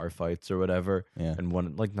like bar fights or whatever. Yeah. And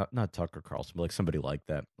one like not Tucker Carlson, but like somebody like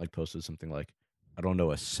that like posted something like, I don't know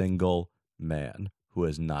a single man who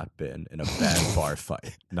has not been in a bad bar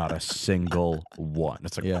fight. Not a single one.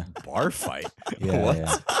 It's like Yeah. a bar fight. Yeah, What?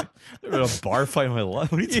 yeah. There was a bar fight in my life.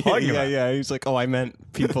 What are you talking about? Yeah. He's like, oh, I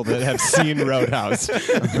meant people that have seen Roadhouse.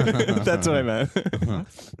 That's what I meant.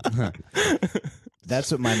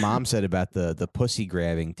 That's what my mom said about the pussy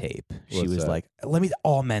grabbing tape. She What's was that? like,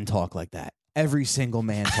 all men talk like that. Every single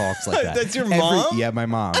man talks like that. That's your mom? Yeah, my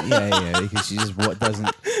mom. Yeah. Because she just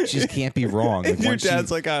she just can't be wrong. And Like, your once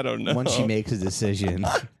dad's like, I don't know. once she makes a decision.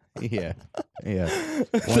 Yeah.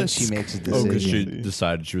 Once she makes a Oh, because she decision,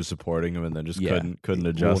 decided she was supporting him and then just Yeah. couldn't will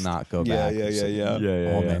adjust. not go Yeah, back. yeah. Yeah,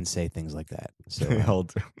 All yeah. men say things like that. So, They all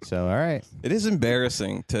do. so all right. It is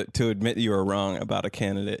embarrassing to admit you were wrong about a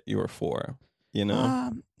candidate you were for. You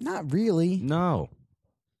know? Not really. No.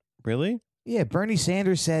 Really? Yeah, Bernie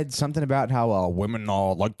Sanders said something about how women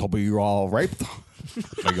like to be raped.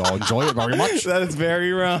 Do y'all enjoy it very much? That is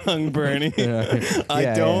very wrong, Bernie. I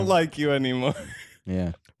Yeah, don't yeah. like you anymore.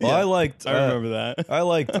 Yeah. Well, I liked. I remember that. I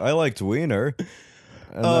liked Wiener.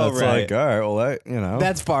 And Oh, that's right. like, all right, well, that.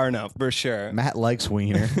 That's far enough for sure. Matt likes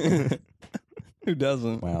Wiener. Who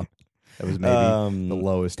doesn't? Wow. That was maybe the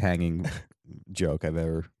lowest hanging joke I've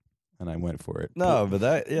ever, and I went for it. No, but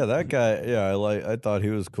that guy, I thought he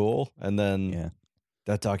was cool. And then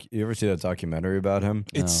Yeah. you ever see that documentary about him?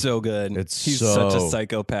 It's so good. It's He's such a so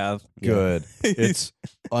psychopath. Good. It's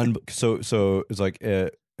so it's like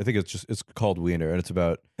I think it's called Wiener, and it's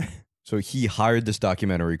about so he hired this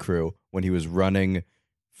documentary crew when he was running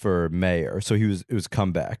for mayor. So it was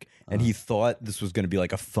comeback, and he thought this was going to be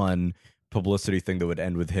like a fun publicity thing that would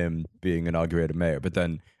end with him being inaugurated mayor. But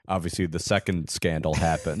then obviously the second scandal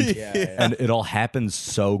happened, and it all happens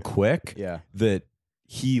so quick Yeah. that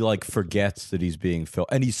he like forgets that he's being filmed,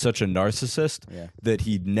 and he's such a narcissist Yeah. that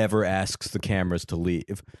he never asks the cameras to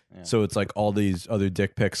leave. So it's like all these other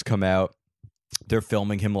dick pics come out. They're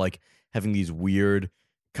filming him like having these weird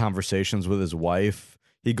conversations with his wife.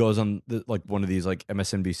 He goes on like one of these like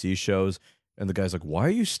MSNBC shows, and the guy's like, "Why are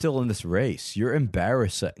you still in this race? You're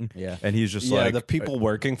embarrassing." Yeah. And he's just Yeah, like, the people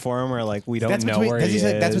working for him are like, we don't That's know between, where he he's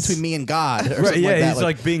like, is. that's between me and God. Or Right, something yeah, like that, he's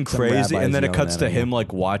like being some crazy, and rabbis then it yelling cuts at to him. him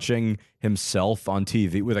like watching himself on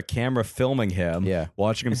TV with a camera filming him, Yeah.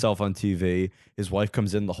 watching himself on TV. His wife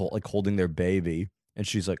comes in the whole like holding their baby, and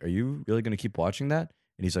she's like, "Are you really going to keep watching that?"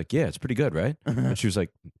 And he's like, "Yeah, it's pretty good, right?" And she was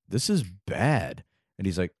like, "This is bad," and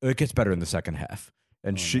he's like, "It gets better in the second half,"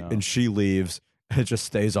 and she leaves. It just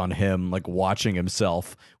stays on him, like watching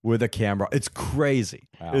himself with a camera. It's crazy.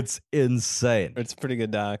 Wow. It's insane. It's a pretty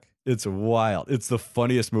good doc. It's wild. It's the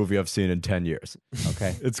funniest movie I've seen in 10 years.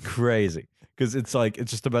 Okay. It's crazy because it's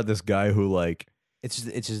just about this guy who like It's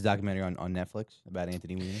just a documentary on Netflix about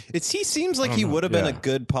Anthony Weiner. He seems like he know. would have been a Yeah.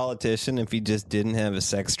 good politician if he just didn't have a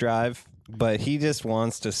sex drive. But he just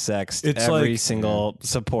wants to sext It's every like- single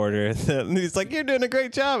supporter. And he's like, "You're doing a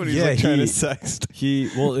great job," and he's Yeah, like trying to he-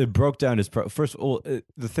 sext. it broke down his first of all.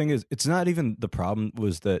 The thing is, it's not even the problem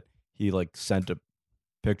was that he like sent a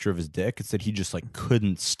picture of his dick. It's that he just like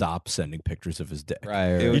couldn't stop sending pictures of his dick. Right.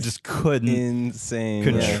 It He was just couldn't Insane.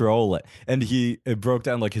 control it. And it broke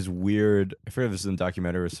down like his weird, I forget if this is in the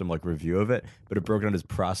documentary or some like review of it, but it broke down his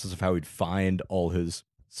process of how he'd find all his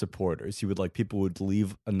supporters. He would like, people would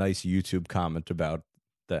leave a nice YouTube comment about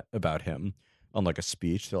him on like a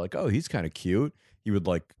speech. They're like, "Oh, he's kind of cute." He would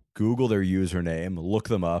like Google their username, look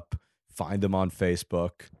them up, find them on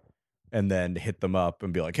Facebook, and then hit them up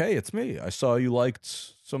and be like, "Hey, it's me. I saw you liked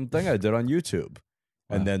something I did on YouTube."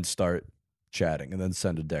 And then start chatting and then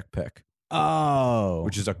send a dick pic. Oh.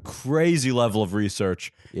 Which is a crazy level of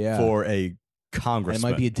research Yeah. for a And it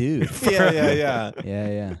congressman. might be a dude. Yeah. Yeah,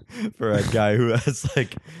 yeah. for a guy who has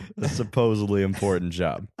like a supposedly important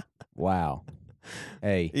job. Wow.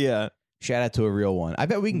 Hey, Yeah. shout out to a real one. I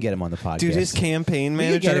bet we can get him on the podcast. Dude, his campaign We could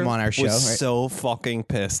manager get him on our show, was right? so fucking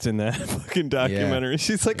pissed in that fucking documentary.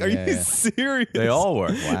 She's like, "Are Yeah, you yeah. serious?" They all were.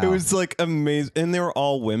 Wow. It was like amazing, and they were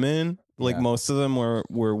all women. Like Yeah. most of them were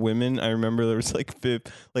women. I remember there was like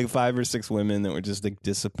 5 or 6 women that were just like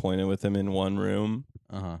disappointed with him in one room.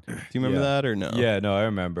 Uh-huh. Do you remember Yeah. that or no? Yeah, no, I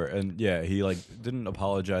remember. And yeah, he like didn't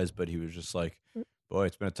apologize, but he was just like Boy,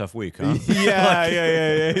 it's been a tough week, huh? Yeah.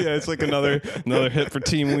 It's like another hit for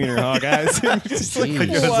Team Wiener, huh, guys? Just like,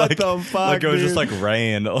 Jeez. what the fuck? Like it was just dude? like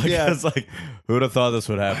rain. Like Yeah. it's like who'd have thought this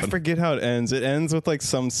would I happen? forget how it ends. It ends with like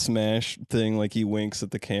some smash thing, like he winks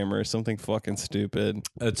at the camera or something fucking stupid.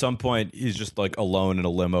 At some point, he's just like alone in a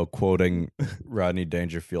limo quoting Rodney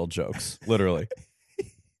Dangerfield jokes. Literally.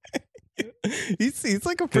 He's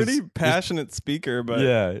like a pretty passionate speaker, but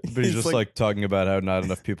Yeah, but he's just like talking about how not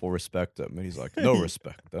enough people respect him, and he's like, no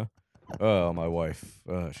respect, huh? Oh, my wife,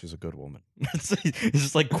 she's a good woman. He's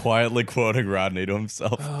just like quietly quoting Rodney to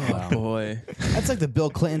himself. oh boy. That's like the Bill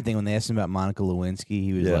Clinton thing when they asked him about Monica Lewinsky.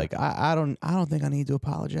 He was Yeah. like, I don't think I need to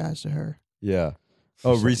apologize to her. Yeah.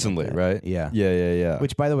 Oh, Something recently, like that. right? Yeah. Yeah.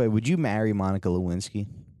 Which, by the way, would you marry Monica Lewinsky?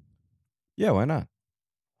 Yeah, why not?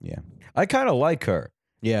 Yeah. I kind of like her.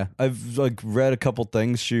 Yeah. I've like read a couple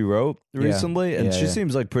things she wrote recently, and Yeah, she yeah.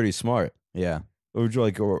 seems like pretty smart. Yeah. Or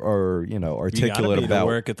like, or you know, You gotta articulate be to about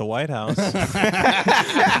work at the White House. get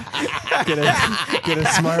a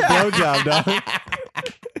smart blowjob, dog.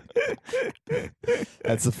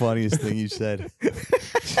 That's the funniest thing you said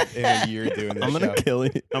in a year doing this I'm gonna show. kill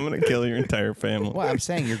you. I'm gonna kill your entire family. Well, I'm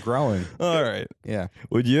saying you're growing. All right. Yeah.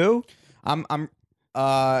 Would you?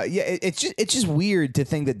 It's just weird to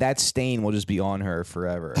think that stain will just be on her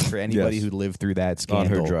forever for anybody Yes. who lived through that On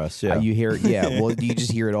scandal. her dress, yeah. You hear, well, you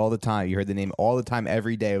just hear it all the time. You heard the name all the time,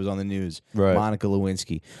 every day. It was on the news. Right. Monica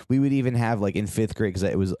Lewinsky. We would even have like in fifth grade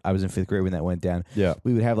because I was in fifth grade when that went down. Yeah.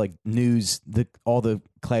 We would have like news. All the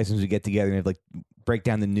classrooms would get together and have like break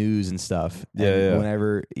down the news and stuff. Yeah, And yeah.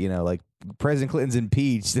 whenever like President Clinton's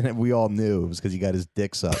impeached, and we all knew it was because he got his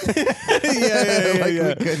dick sucked. yeah.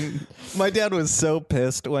 Like, we couldn't. My dad was so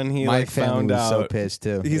pissed when he My like family found was out. so pissed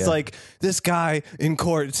too. He's Yeah. like, this guy in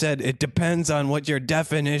court said it depends on what your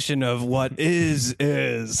definition of what is.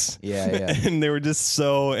 Yeah. And they were just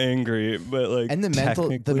so angry, but like, And the mental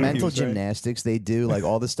technically he was right. gymnastics they do, like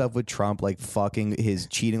all the stuff with Trump, like fucking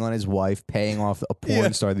cheating on his wife, paying off a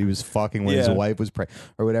porn star that he was fucking when his Yeah. wife was pregnant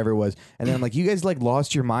or whatever it was. And then I'm like, you guys like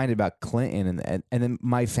lost your mind about Clinton, and then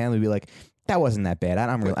my family would be like, that wasn't that bad. I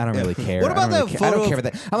don't really care. What about I don't that really I don't photo care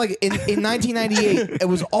about that. I'm like, in 1998, it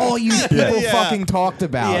was all you people Yeah. fucking talked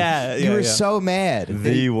about. Yeah, you were yeah. so mad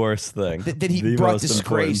The worst thing. that he The brought most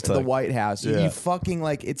disgrace important to the thing. White House. Yeah. You fucking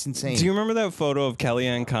like, it's insane. Do you remember that photo of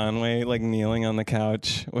Kellyanne Conway like kneeling on the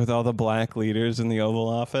couch with all the black leaders in the Oval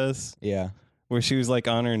Office, Yeah. where she was like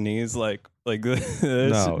on her knees, like this?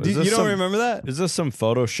 No, is you this don't some- remember that? Is this some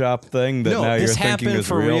Photoshop thing that No, now this you're thinking happened is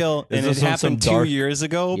for real? and Is it this on happened some 2 dark, years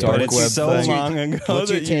ago. dark But it's web so thing? long ago What's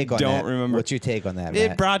your that take you on don't that? remember. What's your take on that, It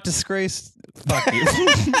Matt? brought disgrace. Fuck you,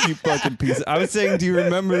 you fucking piece. I was saying, do you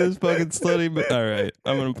remember this fucking study? But all right,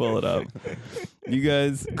 I'm gonna pull it up. You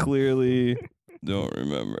guys clearly don't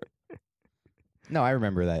remember. No, I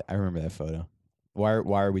remember that. I remember that photo. Why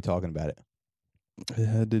are we talking about it? It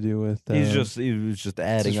had to do with. he was just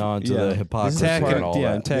adding on to yeah. the hypocrisy Tagging- and all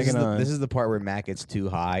yeah, that. tagging on. This is the part where Matt gets too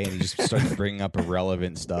high and he just starts bringing up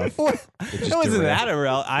irrelevant stuff. It just wasn't derails- that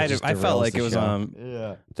irrelevant. I just felt derails like the it was show.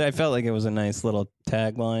 Yeah. I felt like it was a nice little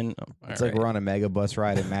tagline. It's like we're on a mega bus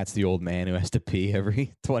ride and Matt's the old man who has to pee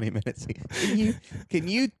every 20 minutes. Can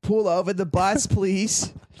you pull over the bus,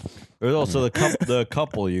 please? There's also the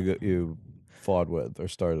couple you fought with or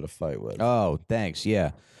started a fight with. Oh, thanks.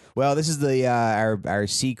 Yeah. Well, this is the our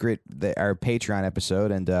secret our Patreon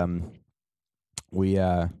episode, and we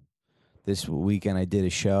this weekend I did a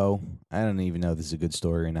show. I don't even know if this is a good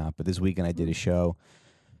story or not, but this weekend I did a show,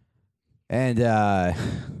 and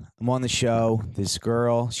I'm on the show. This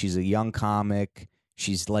girl, she's a young comic.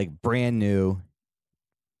 She's like brand new.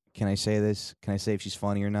 Can I say this? Can I say if she's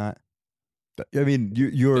funny or not? I mean,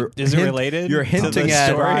 you're Is it related You're to the hinting at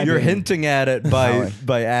story? you're hinting at it No.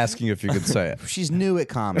 by asking if you could say it. She's new at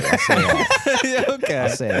comedy. I'll say that. Yeah, okay. I'll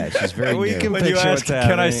say that. She's very We new. can When you picture ask, what's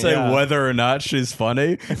can I happening, say yeah. whether or not she's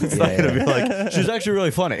funny? It's not Yeah, going to yeah. be like, she's actually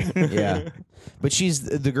really funny. Yeah, but she's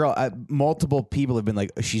the girl. Multiple people have been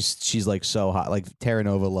like, she's like so hot. Like Terra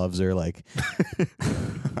Nova loves her. Like,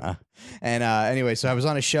 and anyway, so I was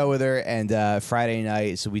on a show with her, and Friday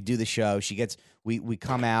night, so we do the show. She gets. We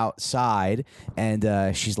come outside, and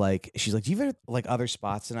she's like, do you have like other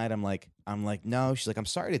spots tonight? I'm like, no. She's like, I'm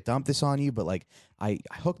sorry to dump this on you, but like, I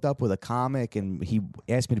hooked up with a comic, and he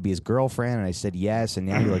asked me to be his girlfriend, and I said yes, and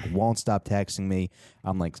now he like won't stop texting me.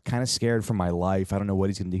 I'm like kind of scared for my life. I don't know what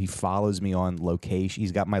he's gonna do. He follows me on location.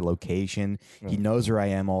 He's got my location. He knows where I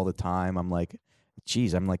am all the time. I'm like,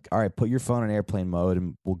 geez. I'm like, all right, put your phone on airplane mode,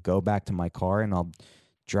 and we'll go back to my car, and I'll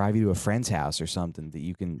drive you to a friend's house or something that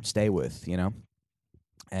you can stay with, you know.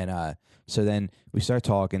 And so then we start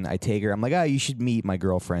talking. I take her. I'm like, you should meet my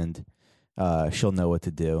girlfriend. she'll know what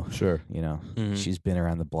to do. Sure. You know, Mhm. she's been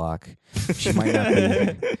around the block. She might not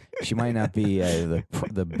be. She might not be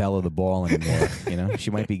the belle of the ball anymore. You know,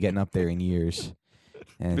 she might be getting up there in years.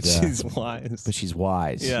 And, But she's wise. but she's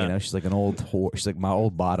wise. Yeah. You know, she's like an old whore. She's like my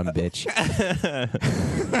old bottom bitch.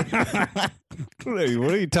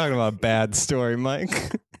 What are you talking about? Bad story, Mike.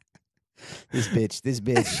 This bitch.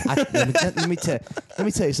 Let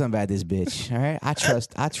me tell you something about this bitch. All right, I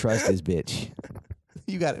trust this bitch.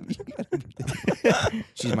 You got it.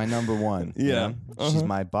 She's my number one. you Yeah. know? She's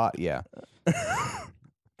my bot. Yeah.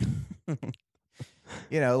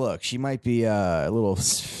 You know, look, she might be a little.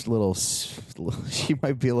 She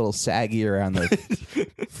might be a little saggy around the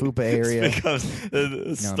fupa area. Because the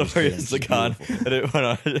I'm story kidding. is She's gone, and it went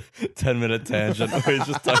on a 10-minute tangent where he's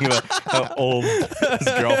just talking about how old his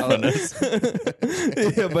girlfriend is.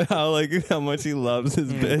 Yeah, but how much he loves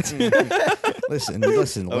his bitch. Listen. How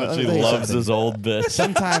let much me he tell you loves something. his old bitch.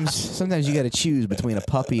 Sometimes you got to choose between a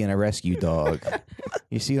puppy and a rescue dog.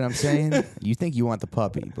 You see what I'm saying? You think you want the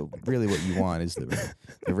puppy, but really what you want is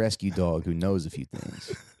the rescue dog who knows a few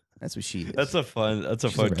things. That's what she is. That's a fun a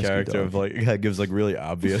rescue character dog. of like gives like really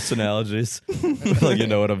obvious analogies. Like you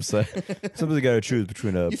know what I'm saying. Somebody's got to choose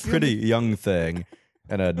between a pretty young thing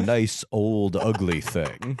and a nice old ugly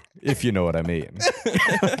thing, if you know what I mean.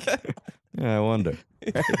 Yeah, I wonder.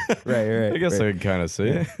 right. I guess right. I can kind of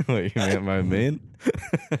see what you might mean.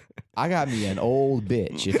 I got me an old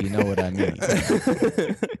bitch, if you know what I mean.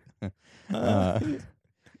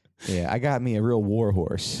 Yeah, I got me a real war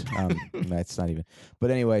horse. That's not even.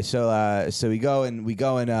 But anyway, so we go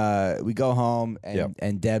home, and Yep.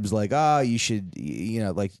 and Deb's like, oh, you should,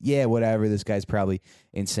 like, yeah, whatever. This guy's probably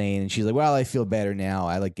insane, and she's like, well, I feel better now.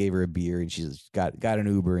 I like gave her a beer, and she's got an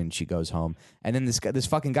Uber, and she goes home. And then this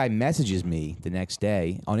fucking guy messages me the next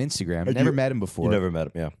day on Instagram. And Never you- met him before. You never met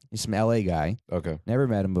him, yeah. He's some LA guy. Okay. Never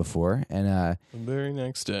met him before, and The very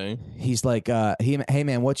next day. he's like, hey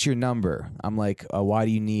man, what's your number? I'm like, why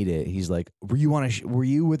do you need it? He's like, were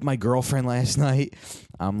you with my girlfriend last night?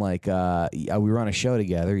 I'm like, yeah, we were on a show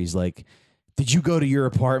together. He's like, did you go to your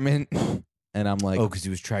apartment? And I'm like, Oh, because he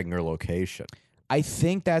was tracking her location. I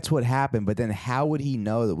think that's what happened. But then how would he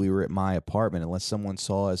know that we were at my apartment unless someone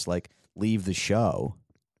saw us like leave the show?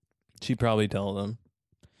 She probably told him.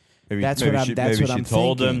 Maybe, That's maybe what I'm. she, That's maybe what she I'm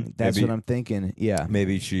told thinking. him. That's maybe, what I'm thinking. Yeah,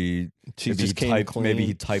 Maybe she. She maybe just he came typed. clean. Maybe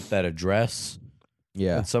he typed that address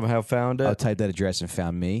yeah. and somehow found it. I'll type that address and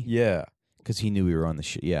found me Yeah, because he knew we were on the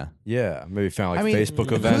show. Yeah. yeah. Maybe found like I mean,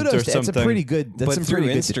 Facebook event kudos or to- something. That's a pretty good. That's but some through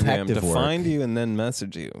pretty good Instagram detective to work. find you and then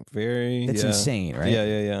message you. Very. That's yeah. insane, right?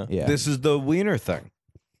 Yeah. Yeah. This is the wiener thing.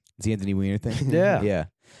 It's the Anthony Weiner thing. Yeah. Yeah.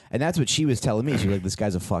 And that's what she was telling me. She was like, "This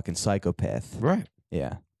guy's a fucking psychopath." Right.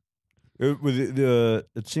 Yeah.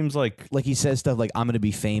 It seems like Like he says stuff like, "I'm going to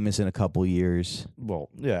be famous in a couple years." well,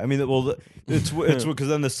 yeah. I mean, well, it's because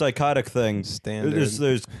then the psychotic thing. Standard. There's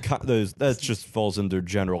that just falls under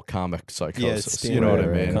general comic psychosis. Yeah, it's you know what I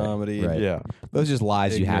standard mean? comedy. Right. Yeah. Those are just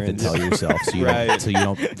lies you have to Ignorance. tell yourself, so you Right. don't, so you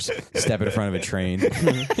don't step in front of a train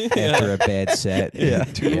after a bad set. Yeah.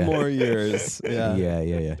 Two more years. Yeah.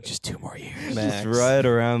 Yeah. Just 2 more years. Max. It's right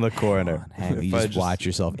around the corner. Come on, hang- you If I just watch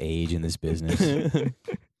yourself age in this business.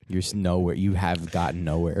 You're just nowhere. You have gotten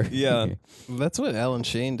nowhere. Yeah. That's what Alan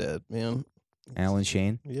Shane did, man. Alan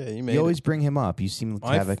Shane. Yeah, you made You it. always bring him up. You seem to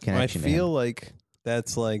have a connection. I to him. feel like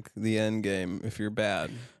that's like the end game if you're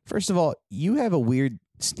bad. First of all, you have a weird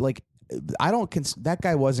like. I don't. That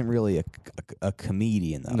guy wasn't really a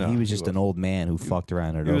comedian though. No, he was he just an old man who fucked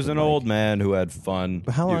around at. He was an old man who had fun.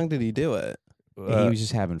 But how long did he do it? He was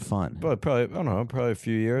just having fun. Probably I don't know, probably a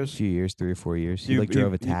few A years. few years, 3 or 4 years. He like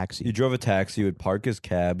drove a taxi. He drove a taxi. He would park his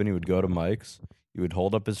cab and he would go to Mike's. He would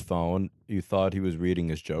hold up his phone. You thought he was reading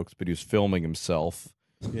his jokes, but he was filming himself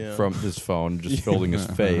Yeah. from his phone, just filming his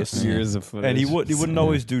face. Years of footage. And he wouldn't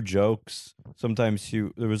always do jokes. Sometimes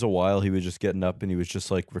there was a while he was just getting up and he was just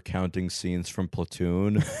like recounting scenes from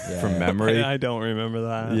Platoon from memory. I don't remember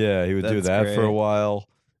that. Yeah, he would do That's that for a great. while.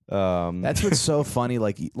 That's what's so funny.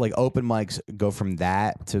 Like open mics go from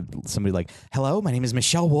that to somebody like, "Hello, my name is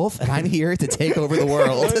Michelle Wolf, and I'm here to take over the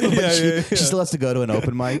world." Like, she still has to go to an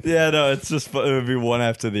open mic. Yeah, no, it's just it would be one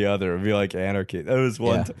after the other. It would be like anarchy. That was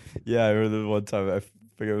one. Yeah. I remember one time. I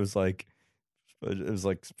figure it was like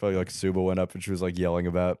probably like Suba went up and she was like yelling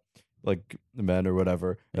about like men or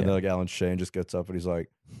whatever. And Yeah. then like Alan Shane just gets up and he's like,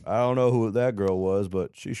 I don't know who that girl was,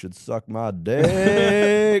 but she should suck my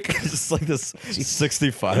dick. Just like this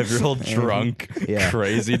 65-year-old drunk, Yeah.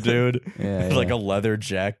 crazy dude. Yeah, With like yeah. a leather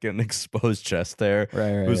jacket and exposed chest hair.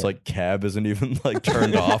 Right, Whose right. like cab isn't even like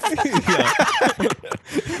turned off.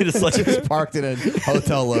 He just like Just parked in a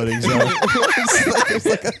hotel loading zone. it's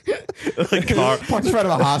like a like car parked in front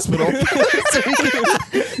of a hospital.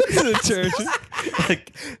 The church.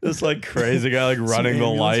 like this like crazy guy like running the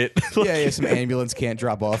ambulance. light. Yeah, some ambulance can't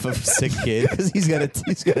drop off a sick kid because he's got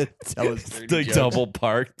to tell his dirty like jokes. double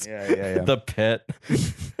parked. Yeah. The pit.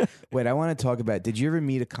 Wait, I want to talk about. Did you ever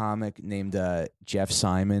meet a comic named Jeff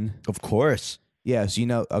Simon? Of course. Yeah, so you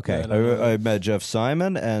know. Okay, Yeah, I met Jeff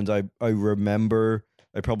Simon and I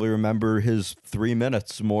probably remember his 3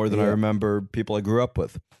 minutes more than I Yeah. remember people I grew up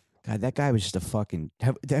with. God, that guy was just a fucking.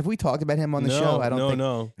 Have we talked about him on the No, show? I don't think.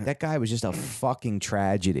 no. That guy was just a fucking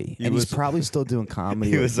tragedy, He and was- he's probably still doing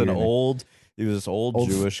comedy. He like was an here and there. he was this old Old-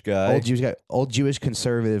 Jewish guy. old Jewish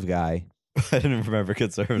conservative guy. I didn't remember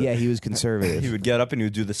conservative. Yeah, he was conservative. He would get up and he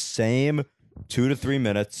would do the same 2 to 3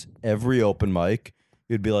 minutes every open mic.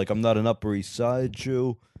 He'd be like, I'm not an Upper East Side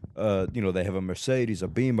Jew. They have a Mercedes, a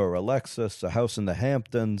Beamer, a Lexus, a house in the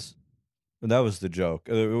Hamptons. And that was the joke.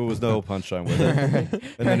 There was no punchline with it.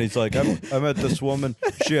 And then he's like, I met this woman.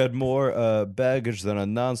 She had more baggage than a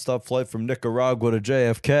nonstop flight from Nicaragua to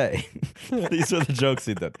JFK. These are the jokes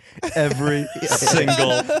he did. Every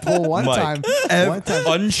single Well, one mic. time,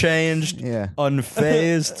 Unchanged, yeah.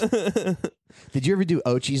 unfazed. Did you ever do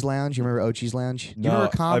Ochi's Lounge? You remember Ochi's Lounge? You remember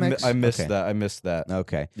comics? I missed Okay. that. I missed that.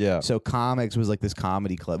 Okay. Yeah. So comics was like this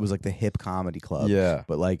comedy club. It was like the hip comedy club. Yeah.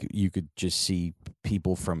 But like you could just see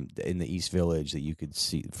people from in the East Village that you could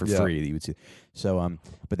see for Yeah. free that you would see. So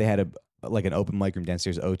but they had like an open mic room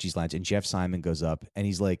downstairs, Ochi's Lounge, and Jeff Simon goes up and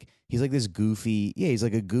he's like this goofy, he's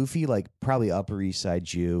like a goofy, like probably Upper East Side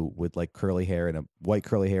Jew with like curly hair and a white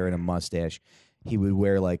curly hair and a mustache. He would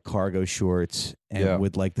wear like cargo shorts and Yeah.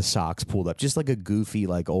 with like the socks pulled up, just like a goofy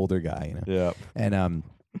like older guy, you know. Yeah. And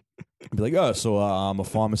be like, oh, so I'm a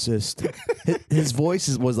pharmacist. His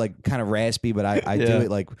voice was like kind of raspy, but I do Yeah. it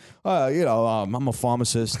like, I'm a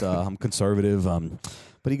pharmacist. I'm conservative.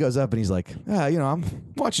 But he goes up and he's like, I'm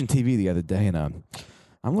watching TV the other day and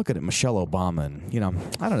I'm looking at Michelle Obama and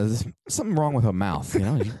I don't know, there's something wrong with her mouth.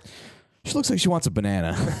 She looks like she wants a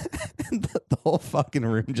banana. And the whole fucking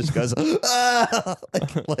room just goes,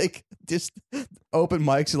 like just open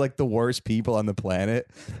mics are like the worst people on the planet.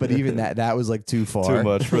 But even that was like too far. Too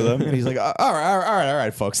much for them. And he's like, all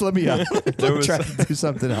right, folks, let me try to do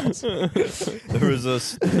something else. There was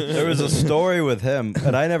a story with him,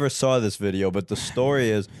 and I never saw this video, but the story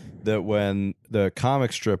is that when the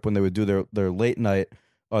comic strip, when they would do their late night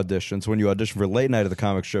auditions, when you audition for late night at the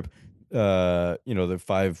comic strip, the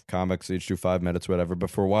 5 comics each do 5 minutes, whatever. But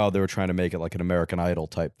for a while, they were trying to make it like an American Idol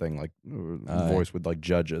type thing, like voice with like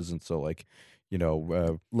judges, and so like,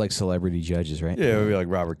 Like celebrity judges, right? yeah, it would be like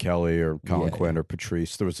Robert Kelly or Colin Yeah. Quinn or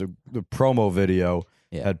Patrice. There was the promo video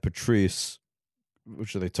Yeah. had Patrice,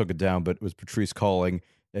 which they took it down, but it was Patrice calling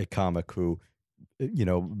a comic who,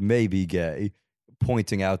 may be gay,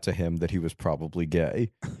 pointing out to him that he was probably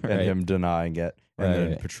gay, and Right. him denying it, and Right, then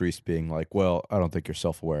right. Patrice being like, "Well, I don't think you're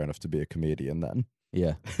self-aware enough to be a comedian." Then,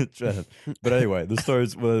 Yeah. but anyway, the story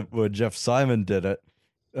is when Jeff Simon did it.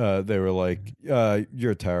 They were like,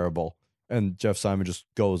 "You're terrible," and Jeff Simon just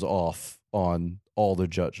goes off on all the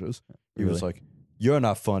judges. He was Really? like, "You're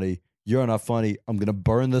not funny. You're not funny. I'm gonna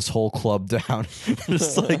burn this whole club down."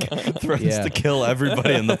 Just like threatens Yeah. to kill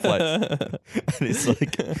everybody in the place. And he's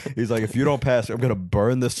like, "If you don't pass, I'm gonna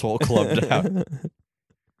burn this whole club down."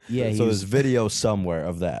 Yeah. So there's video somewhere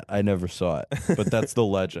of that. I never saw it, but that's the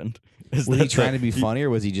legend. Was he trying to be funny or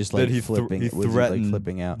was he just like that flipping? he was he like threatened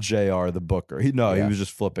flipping out? JR the booker. He Yeah. was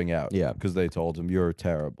just flipping out. Yeah. because they told him you're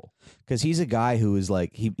terrible. Because he's a guy who is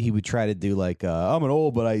like he would try to do like I'm an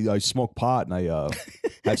old, but I smoke pot and I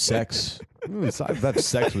have sex. I've had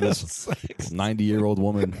sex with this 90-year-old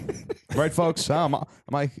woman, right, folks? Am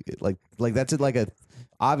I like that's like a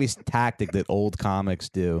obvious tactic that old comics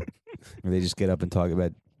do, where they just get up and talk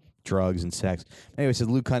about drugs and sex. Anyway, so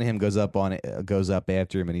Luke Cunningham goes up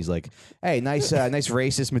after him and he's like, "Hey, nice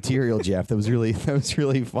racist material, Jeff. That was really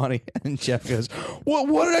funny." And Jeff goes, "What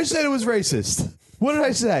did I say that was racist? What did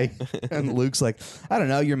I say?" And Luke's like, "I don't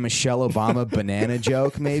know, your Michelle Obama banana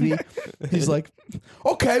joke, maybe." He's like,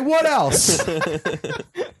 "Okay, what else?"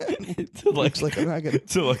 like, He's like, I'm not gonna.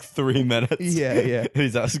 to like 3 minutes. Yeah, yeah. And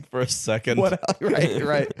he's asking for a second. What else?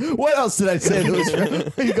 Right. What else did I say?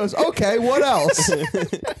 That was he goes, okay, what else?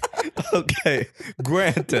 Okay,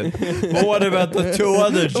 granted. But what about the 2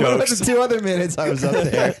 other What about jokes? the 2 other minutes I was up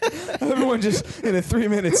there? Everyone just, in a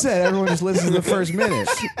 3-minute set, everyone just listens to the first minute.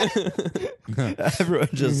 Everyone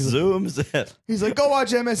just zooms in. He's like, go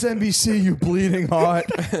watch MSNBC, you bleeding heart.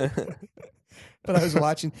 But I was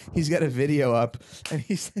watching, he's got a video up, and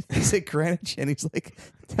he's at Greenwich, and he's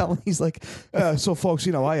like, so folks,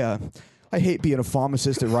 I hate being a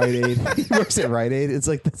pharmacist at Rite Aid. He works at Rite Aid. It's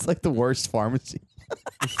like, that's like the worst pharmacy.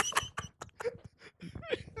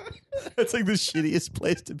 It's like the shittiest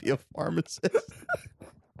place to be a pharmacist.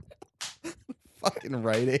 Fucking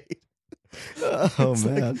Rite Aid. Oh,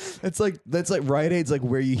 man. That's like Rite Aid's like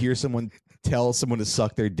where you hear someone tell someone to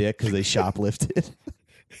suck their dick because they shoplifted.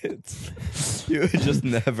 You would just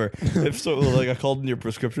never. If so, like I called in your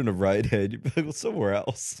prescription of Rite Aid, you'd be like, well, somewhere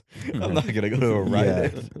else. I'm not gonna go to a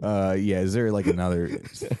Rite Aid. Yeah. Is there like another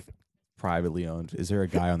privately owned? Is there a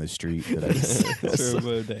guy on the street that I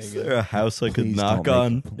Is there a house I could Please knock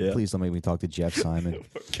don't make- on? Yeah. Please don't make me talk to Jeff Simon.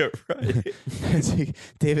 Get right. It's like,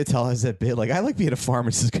 David Tell has that bit like, I like being a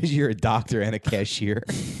pharmacist because you're a doctor and a cashier.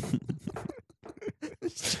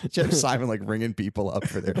 Jeff Simon like ringing people up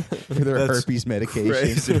for their That's herpes medication.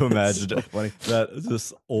 Crazy to imagine So funny. that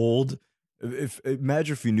this old.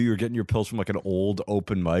 Imagine if you knew you were getting your pills from like an old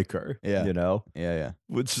open micer. Yeah. You know, Yeah.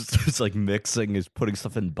 which is it's like mixing, is putting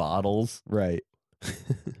stuff in bottles. Right.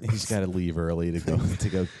 He's got to leave early to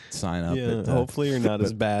go sign up. Yeah, at, hopefully you're not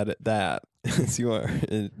as bad at that as you are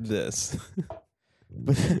at this.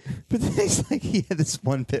 But then he's like, he had this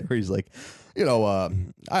one bit where he's like, I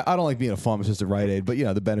don't like being a pharmacist at Rite Aid, but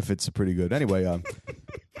the benefits are pretty good. Anyway,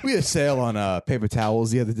 we had a sale on paper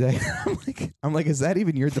towels the other day. I'm like, is that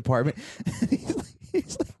even your department?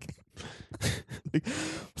 he's like,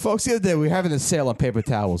 folks, the other day we were having a sale on paper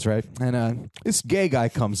towels, right? And this gay guy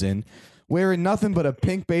comes in wearing nothing but a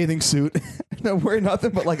pink bathing suit, wearing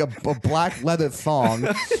nothing but like a black leather thong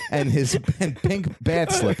and pink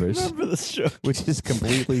bath slippers. I remember this show. Which is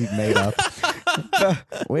completely made up.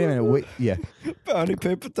 Wait a minute. Yeah. Bounty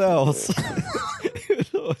paper towels. You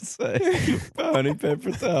would always say bounty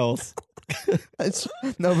paper towels.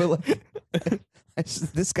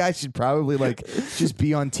 This guy should probably just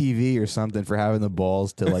be on TV or something for having the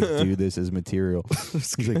balls to do this as material.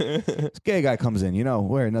 He's like, this gay guy comes in,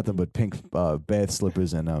 wearing nothing but pink bath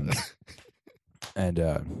slippers and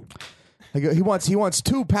he wants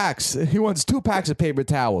 2 packs. He wants 2 packs of paper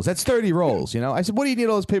towels. That's 30 rolls. I said, what do you need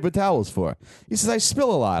all those paper towels for? He says, I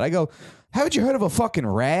spill a lot. I go, haven't you heard of a fucking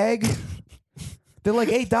rag? They're like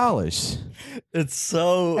 $8. It's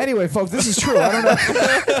so. Anyway, folks, this is true. I don't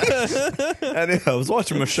know. Anyway, I was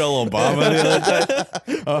watching Michelle Obama the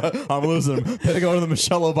other day. I'm losing him. Better go to the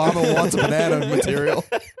Michelle Obama wants a banana material.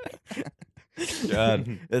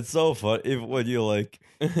 God, it's so fun. Even when you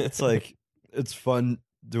it's fun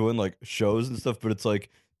doing shows and stuff, but it's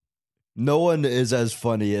no one is as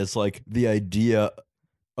funny as the idea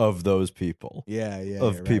of those people.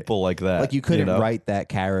 Yeah. People like that. Like you couldn't write that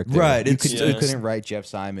character. Right, You, it's- you couldn't write Jeff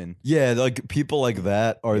Simon. Yeah, people like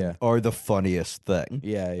that Yeah. are the funniest thing.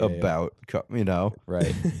 Yeah. About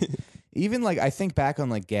Right. Even I think back on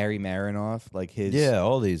Gary Marinoff, his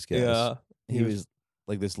all these guys. Yeah. he was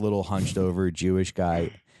this little hunched over Jewish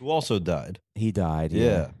guy. Who also died. He died.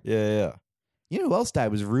 Yeah. You know who else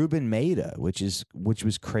died was Ruben Maida, which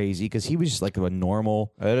was crazy because he was just a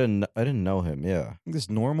normal, I didn't know him. Yeah. this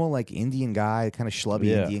normal Indian guy, kind of schlubby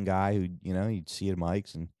Yeah. Indian guy who you'd see at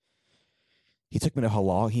Mike's, and he took me to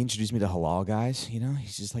halal. He introduced me to halal guys.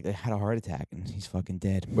 He's just had a heart attack and he's fucking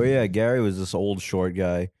dead. But yeah, Gary was this old short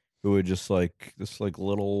guy who would just this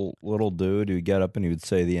little dude who would get up and he would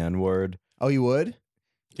say the N-word. Oh, you would?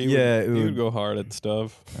 He Yeah, would, it he would- would go hard at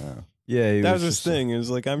stuff. Yeah, That was his just- thing. It was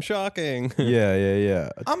I'm shocking. Yeah.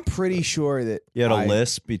 I'm pretty sure that He had a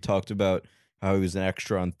lisp. He talked about how he was an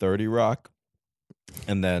extra on 30 Rock.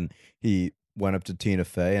 And then he went up to Tina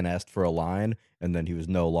Fey and asked for a line. And then he was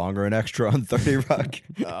no longer an extra on 30 Rock.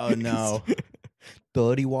 Oh no.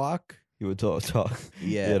 30 Walk? He would talk.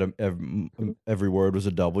 Yeah. He had every word was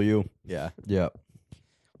a W. Yeah. Yeah.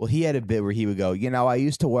 Well, he had a bit where he would go, I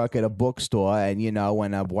used to work at a bookstore, and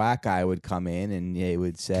when a black guy would come in, and he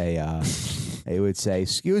would say,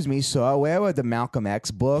 "Excuse me, sir, where are the Malcolm X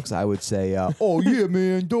books?" I would say, "Oh yeah,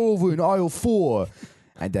 man, Dover in aisle 4."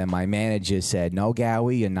 And then my manager said, "No,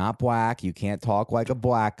 Gowie, you're not black. You can't talk like a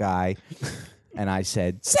black guy." And I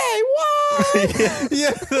said, "Say what?" what?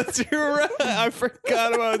 Yeah, you're right. I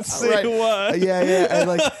forgot about say Right. what. Yeah. And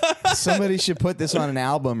like somebody should put this on an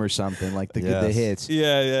album or something, like the Yes. hits.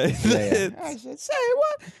 Yeah. I said, say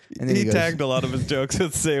what? And then He goes, tagged a lot of his jokes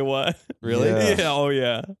with say what. Really? Yeah. Oh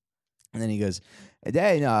yeah. And then he goes, and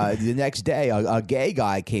then the next day, a gay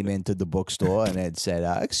guy came into the bookstore and had said,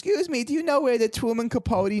 excuse me, do you know where the Truman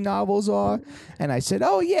Capote novels are? And I said,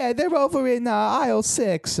 oh, yeah, they're over in aisle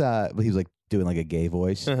 6. But he was like doing like a gay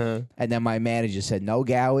voice. Uh-huh. And then my manager said, no,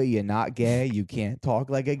 Gowie, you're not gay. You can't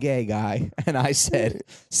talk like a gay guy. And I said,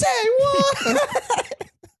 say what?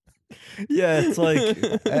 Yeah, it's like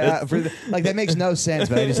Like, that makes no sense,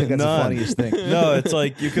 but I just think that's None. the funniest thing. no, it's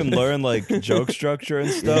like you can learn like joke structure and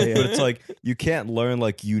stuff, Yeah. but it's like you can't learn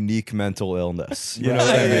like unique mental illness. You know Right,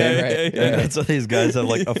 what I mean? right. And that's what these guys have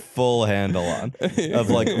like a full handle on of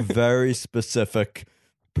like very specific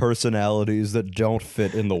personalities that don't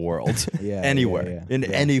fit in the world Yeah, anywhere yeah. in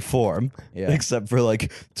any form Yeah. except for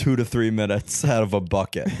like 2 to 3 minutes out of a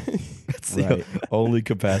bucket. That's the Right. only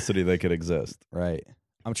capacity they could exist. Right.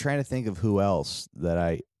 I'm trying to think of who else that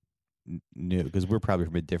I knew, because we're probably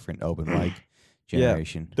from a different open mic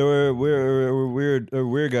generation. There were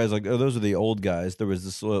weird guys like those are the old guys. There was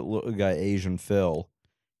this little guy, Asian Phil,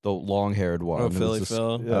 the long-haired one. Oh, who was Philly this-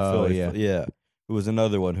 Phil? Yeah, Oh, Philly yeah. Phil, yeah. Who was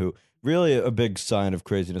another one who really a big sign of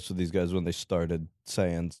craziness with these guys when they started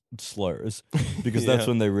saying slurs, because that's Yeah.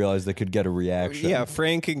 when they realized they could get a reaction. Yeah,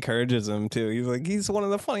 Frank encourages him too. He's like, he's one of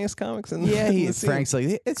the funniest comics in Yeah, in the scene. Frank's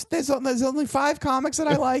like, there's only 5 comics that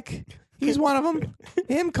I like. He's one of them.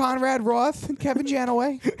 Him, Conrad Roth, and Kevin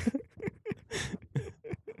Janaway.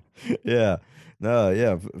 yeah. No,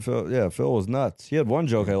 yeah, Phil was nuts. He had one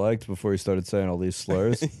joke I liked before he started saying all these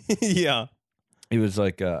slurs. Yeah. He was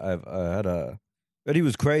like, but he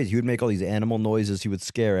was crazy. He would make all these animal noises. He would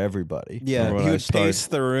scare everybody. Yeah, Remember when he I would started- pace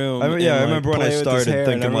the room. I and, remember when play I with his started hair, and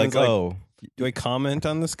thinking like, everyone's oh, do I comment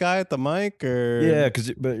on this guy at the mic or? yeah,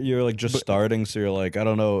 but you're like just starting, so you're like, I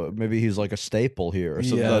don't know, maybe he's like a staple here or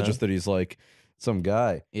something. Yeah. Not just that he's like some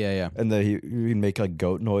guy, Yeah. and then he'd make like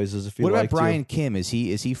goat noises if he What about liked to. Brian Kim? Is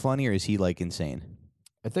he funny or is he like insane?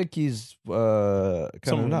 I think he's kind of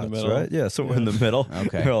Somewhere in the nuts, middle. right? Yeah, somewhere in the middle.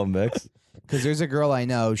 Okay. They're all mixed. Because there's a girl I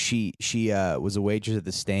know. She was a waitress at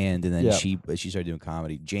the Stand, and then Yeah. she started doing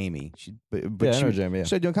comedy. Jamie. But Yeah, I she know Jamie, yeah.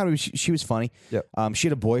 started doing comedy. She was funny. Yep. She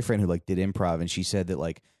had a boyfriend who like did improv, and she said that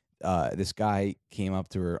like this guy came up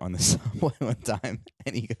to her on the subway one time,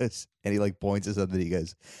 and he like points at something. He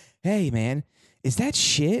goes, "Hey man, is that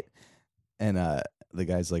shit?" And the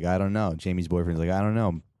guy's like, "I don't know." Jamie's boyfriend's like, "I don't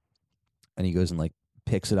know," and he goes and like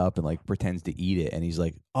picks it up and like pretends to eat it, and he's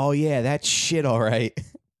like, "Oh yeah, that's shit, all right."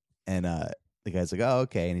 And the guy's like, "Oh,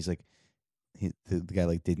 okay." And he's like, the guy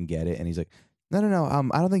like didn't get it, and he's like, "No.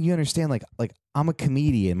 I don't think you understand. Like I'm a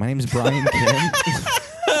comedian. My name is Brian Kim.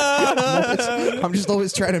 I'm just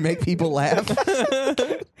always trying to make people laugh."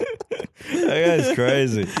 That guy's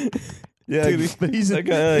crazy. Yeah, Dude, but he's that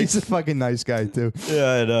guy, like, a fucking nice guy too.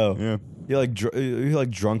 yeah, I know. Yeah. He like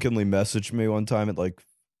drunkenly messaged me one time at like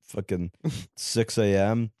fucking 6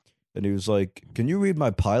 a.m. and he was like, "Can you read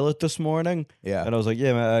my pilot this morning?" Yeah. And I was like,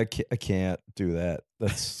 "Yeah, man, I can't do that.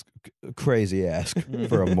 That's a crazy ask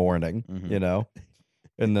for a morning, you know."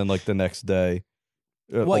 And then like the next day,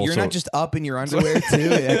 What, you're also- not just up in your underwear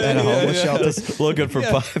too at a homeless shelter? just looking for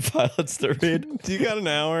pilots to read. Do you got an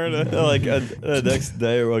hour to? Like the next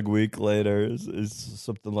day or like week later is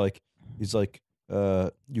something like he's like,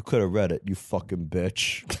 "You could have read it, you fucking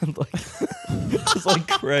bitch." Like it's like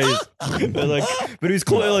crazy. And like, but he's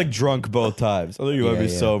clearly like drunk both times. I think he might be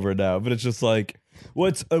Yeah. sober now. But it's just like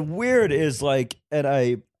what's weird is like, and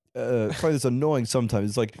I find this annoying sometimes.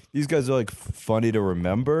 It's like these guys are like funny to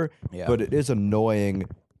remember, Yeah. but it is annoying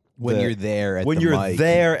When that- you're there at when the you're mic.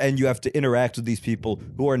 there and you have to interact with these people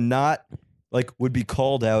who are not like would be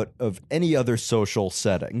called out of any other social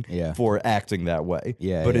setting Yeah. for acting that way.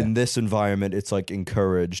 Yeah, But yeah. in this environment, it's like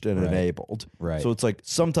encouraged and Right. enabled. Right. So it's like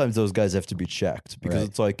sometimes those guys have to be checked because Right.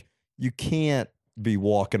 it's like you can't be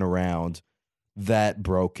walking around that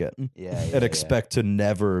broken and expect to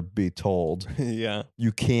never be told. Yeah.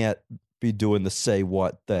 You can't be doing the say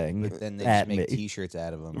what thing Then they at just make me. T-shirts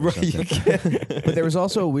out of them. Or Right, you something. can't. But there was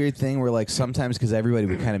also a weird thing where, like, sometimes because everybody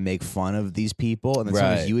would kind of make fun of these people, and then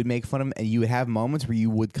sometimes Right. you would make fun of them, and you would have moments where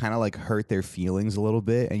you would kind of like hurt their feelings a little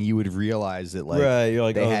bit, and you would realize that like, Right, you're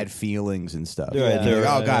like, they oh, had feelings and stuff. Right, And you're they're-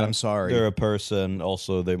 like, oh God, yeah. I'm sorry. They're a person.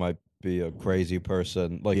 Also, they might be a crazy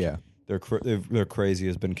person. Like, Yeah. their crazy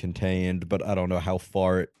has been contained, but I don't know how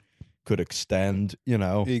far it could extend. You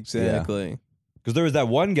know, Exactly. Because there was that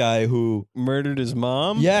one guy who, Murdered his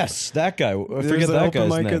mom? yes, that guy. I There's forget an that open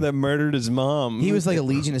guy's micer name. that murdered his mom. He was like a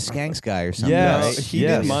Legion of Skanks guy or something. Yes. right? He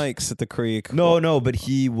yes. did mics at the creek. No, but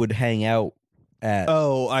he would hang out at,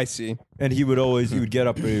 Oh, I see. and he would get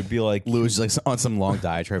up and he'd be like, Louis is like on some long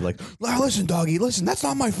diatribe, like, listen, doggy, listen, that's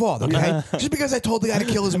not my fault, okay? Just because I told the guy to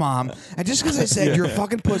kill his mom, and just because I said you're a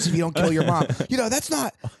fucking pussy if you don't kill your mom, that's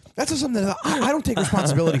not something that I don't take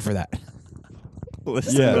responsibility for that.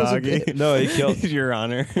 Listen, Yeah. doggy. No, he killed. Your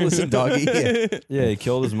Honor. Listen, doggy. Yeah. Yeah, he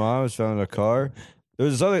killed his mom. Was found in a car. There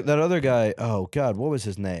was that other guy. Oh God, what was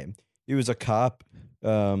his name? He was a cop.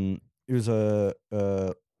 He was a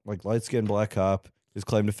like light skinned black cop. His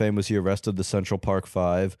claim to fame was he arrested the Central Park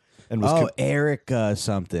Five and was Eric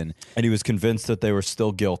something. and he was convinced that they were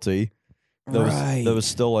still guilty. Right. That was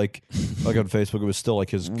still like on Facebook. It was still like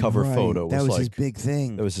his cover Right. photo. That was like, his big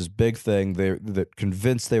thing. That was his big thing. That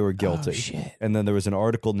convinced they were guilty. Oh, shit. And then there was an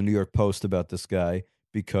article in the New York Post about this guy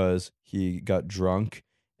because he got drunk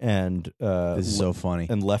and This is so funny.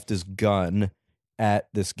 and left his gun at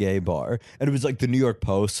this gay bar. And it was like the New York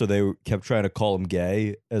Post, so they kept trying to call him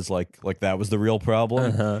gay as like that was the real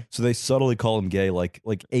problem. Uh-huh. So they subtly call him gay like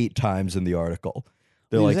 8 times in the article.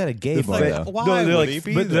 They're He like was at a gay the bar, fa- though. Why no, they're would like, he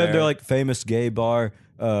be but there? they're like famous gay bar.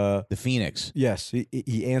 The Phoenix. Yes,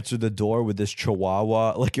 he answered the door with this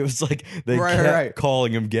chihuahua. Like it was like they Right, kept right.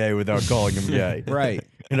 calling him gay without calling him gay. Right.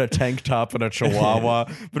 In a tank top and a chihuahua.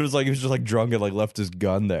 But it was like he was just like drunk and like left his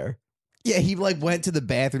gun there. Yeah, he like went to the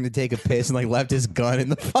bathroom to take a piss and like left his gun in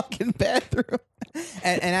the fucking bathroom.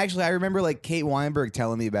 And actually, I remember like Kate Weinberg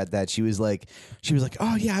telling me about that. She was like,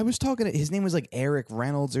 oh yeah, I was talking to his name was like Eric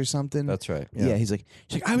Reynolds or something. That's right. Yeah, she's like,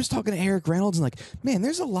 I was talking to Eric Reynolds and like, man,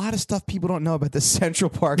 there's a lot of stuff people don't know about the Central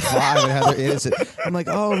Park Five and how they're innocent. I'm like,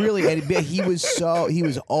 oh really? And he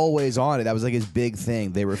was always on it. That was like his big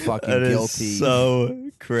thing. They were fucking That is guilty. so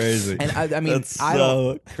crazy. And I mean, that's I so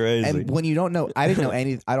don't. crazy. And when you don't know, I didn't know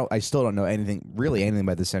any. I still don't know anything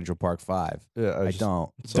about the Central Park Five. yeah, I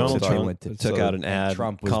don't. Donald So Trump went to- took so- out an and ad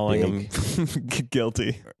Trump was calling big. him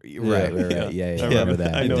guilty. Right. Yeah, I remember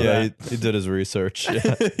that. I know yeah, that. he did his research.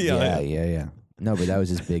 Yeah. Yeah. No, but that was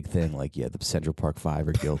his big thing. Like, yeah, the Central Park Five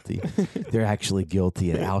are guilty. They're actually guilty,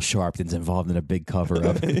 and Al Sharpton's involved in a big cover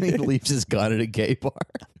up. And he leaves his gun at a gay bar.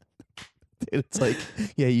 Dude, it's like,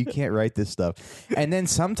 yeah, you can't write this stuff. And then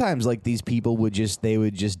sometimes, like, these people would just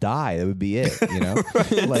die. That would be it, you know?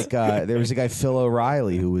 Like, there was a guy, Phil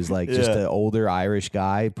O'Reilly, who was like just an older Irish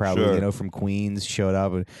guy, probably, Sure. you know, from Queens, showed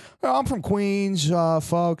up and, oh, I'm from Queens,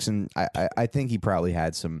 folks. And I think he probably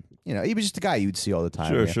had some, you know, he was just a guy you'd see all the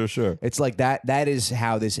time. Sure. It's like that is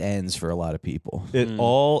how this ends for a lot of people. It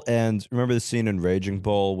all ends. Remember the scene in Raging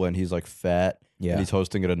Bull when he's like fat Yeah. and he's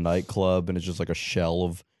hosting at a nightclub and it's just like a shell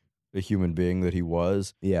of the human being that he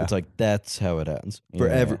was. Yeah. It's like that's how it ends. For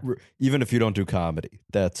Yeah. even if you don't do comedy,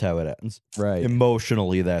 that's how it ends. Right.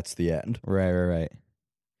 Emotionally, that's the end. Right.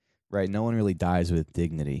 No one really dies with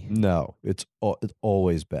dignity. No, it's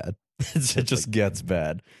always bad. It just gets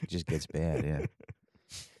bad. It just gets bad, yeah.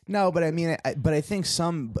 No, but I mean, I think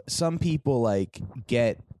some people like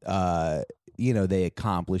get, you know, they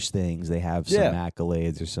accomplish things. They have some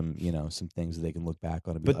accolades or some, you know, some things that they can look back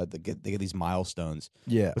on. And be, But- they get these milestones.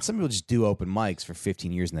 Yeah. But some people just do open mics for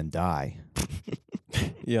 15 years and then die.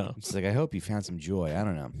 Yeah. It's like, I hope you found some joy. I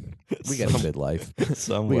don't know. We got a good life.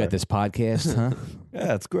 Somewhere. We got this podcast, huh?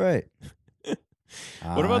 Yeah, it's great.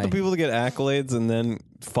 What about the people that get accolades and then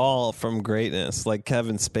fall from greatness, like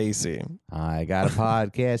Kevin Spacey? I got a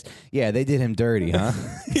podcast. Yeah, they did him dirty, huh?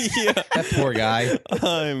 Yeah. That poor guy.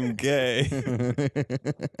 I'm gay.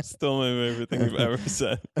 Still my favorite thing you've ever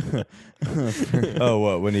said. Oh,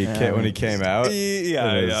 what when he came out?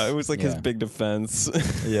 Yeah. It was like his yeah. big defense.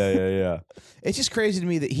 Yeah. It's just crazy to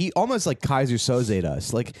me that he almost like Kaiser Soze'd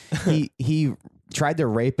us. Like he tried to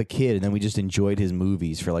rape a kid and then we just enjoyed his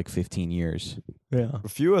movies for like 15 years. Yeah. A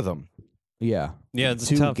few of them. Yeah. Yeah, it's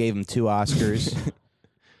two tough. gave him 2 Oscars.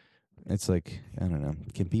 It's like, I don't know.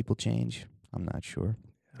 Can people change? I'm not sure.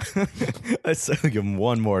 I say give him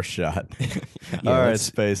one more shot. Yeah, All right, let's-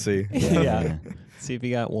 Spacey. Yeah. See if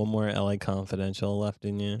you got one more LA Confidential left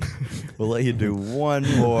in you. We'll let you do one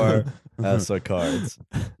more House of Cards,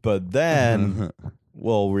 but then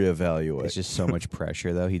we'll reevaluate. It's just so much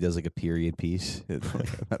pressure, though. He does like a period piece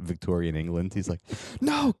about Victorian England. He's like,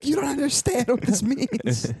 no, you don't understand what this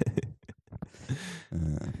means.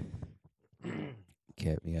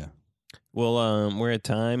 Yeah. Well, we're at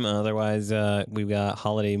time. Otherwise, we've got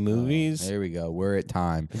holiday movies. There we go. We're at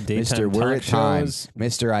time. Daytime Mister, we're talk at time. shows.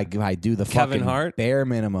 Mister, I do the Kevin fucking Hart? bare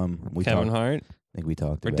minimum. We Kevin talked, Hart I think we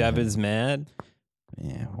talked or about Deb it. is Mad.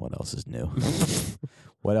 Yeah, what else is new?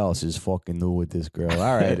 What else is fucking new with this girl?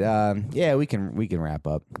 All right. Yeah, we can wrap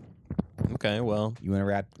up. Okay, well, You want to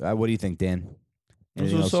wrap? What do you think, Dan? This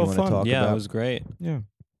Anything was else so you want to fun. talk yeah, about? it was great. Yeah.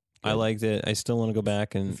 I liked it. I still want to go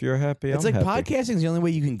back and. If you're happy, It's I'm like happy. podcasting is the only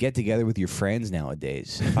way you can get together with your friends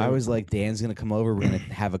nowadays. If I was like, Dan's gonna come over, we're gonna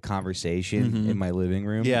have a conversation in my living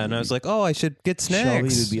room. Yeah, and I was like, oh, I should get Shelby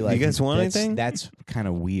snacks. would be like, you guys want that's, anything? That's kind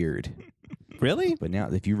of weird. Really? But now,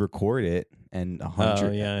 if you record it and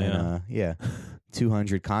 100, yeah.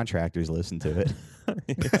 200 contractors listen to it.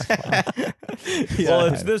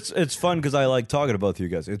 Well, it's fun because I like talking to both of you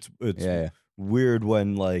guys. It's Yeah. weird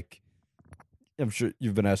when like I'm sure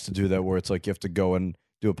you've been asked to do that where it's like you have to go and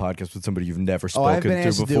do a podcast with somebody you've never Oh, I've spoken been to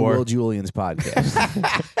asked to do before. Will Julian's podcast.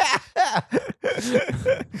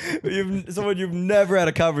 Someone you've never had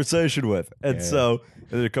a conversation with, and Yeah. so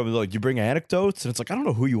and it comes like you bring anecdotes, and it's like I don't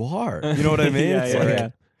know who you are. You know what I mean? Yeah, It's yeah, like, yeah.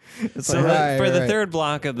 So Right, for the right. third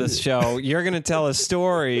block of this show, you're going to tell a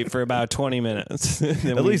story for about 20 minutes.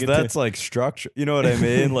 At least that's like structure. You know what I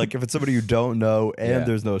mean? Like if it's somebody you don't know and Yeah.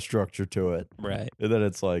 there's no structure to it, right. and then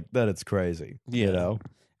it's like then it's crazy. Yeah. You know?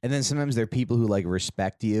 And then sometimes there are people who like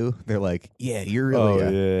respect you. They're like, yeah, you're Oh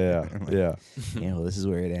really yeah. yeah, well, this is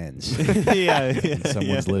where it ends. yeah, In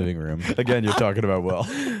someone's living room. Again, you're talking about Will.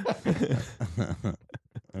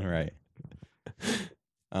 All right.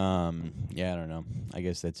 Yeah, I don't know. I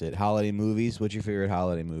guess that's it. Holiday movies. What's your favorite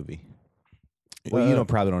holiday movie? Well, you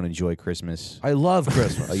probably don't enjoy Christmas. I love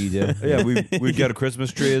Christmas. Oh, you do? Yeah, we'd get a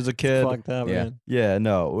Christmas tree as a kid. Fucked up, Yeah. man. Yeah,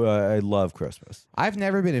 no, I love Christmas. I've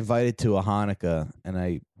never been invited to a Hanukkah,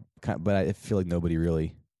 but I feel like nobody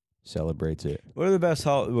really celebrates it. What are the best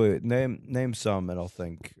wait, name some and I'll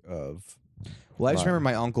think of. Well, I just remember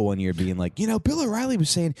my uncle one year being like, Bill O'Reilly was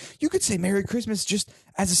saying you could say Merry Christmas just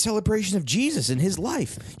as a celebration of Jesus and his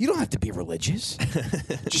life. You don't have to be religious.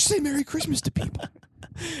 Just say Merry Christmas to people.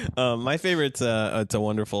 My favorite's It's a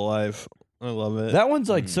Wonderful Life. I love it. That one's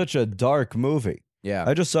like such a dark movie. Yeah.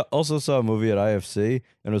 I just also saw a movie at IFC,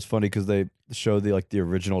 and it was funny because they showed the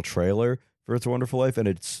original trailer for It's a Wonderful Life, and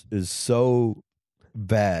it is so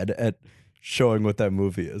bad at showing what that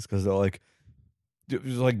movie is because they're like, it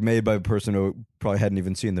was like made by a person who probably hadn't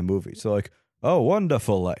even seen the movie. So like, oh,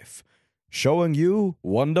 Wonderful Life, showing you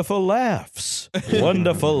wonderful laughs,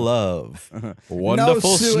 wonderful love,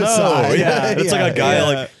 wonderful snow. suicide. Yeah, it's like a guy yeah.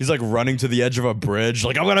 like he's like running to the edge of a bridge,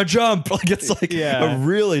 like I'm gonna jump. Like it's like Yeah. a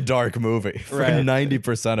really dark movie for Right.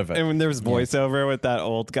 90% of it. And when there was voiceover with that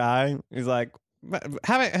old guy, he's like,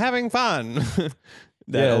 having fun.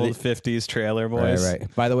 That Yeah, old 50s trailer voice.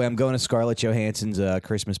 Right. By the way, I'm going to Scarlett Johansson's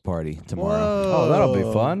Christmas party tomorrow. Oh, that'll be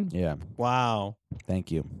fun. Yeah. Wow.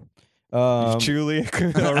 Thank you. You've truly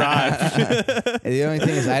arrived. And the only thing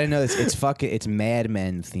is, I didn't know this. It's Mad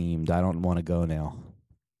Men themed. I don't want to go now.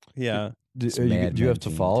 Yeah. Do It's you Mad have Men to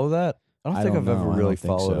themed. follow that? I don't think I've know. ever I really don't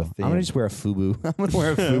think followed so. a theme. I'm gonna just wear a FUBU. I'm gonna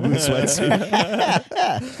wear a FUBU sweatsuit.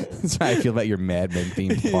 That's how I feel about your Mad Men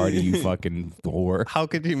themed party, you fucking whore. How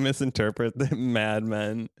could you misinterpret the Mad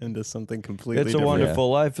Men into something completely It's a different?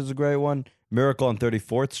 Wonderful Life is a great one. Miracle on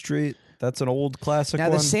 34th Street. That's an old classic Now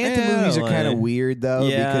one. the Santa Yeah, movies are kind of like- weird though,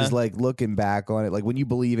 Yeah. because like looking back on it, like when you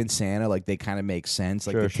believe in Santa, like they kind of make sense,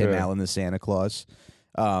 like Sure, the Tim sure. Allen, the Santa Claus.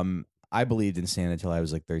 I believed in Santa until I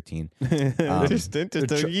was like 13. just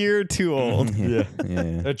a year too old. Yeah.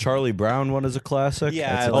 Yeah. The Charlie Brown one is a classic.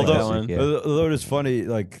 Yeah, That's I a like that classic, one. yeah. Although it is funny,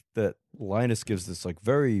 like that Linus gives this like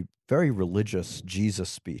very, very religious Jesus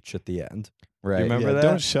speech at the end. Right. You remember that?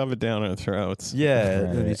 Don't shove it down our throats. Yeah,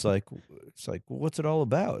 Right. and he's like, it's like, well, what's it all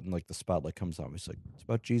about? And like the spotlight comes on. He's like, it's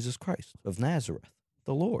about Jesus Christ of Nazareth,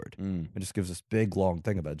 the Lord. Mm. And just gives this big long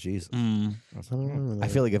thing about Jesus. Mm. I was like, "Hmm." I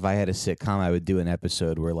feel like if I had a sitcom, I would do an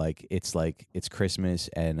episode where it's Christmas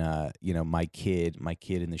and my kid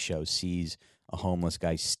in the show sees a homeless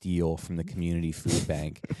guy steal from the community food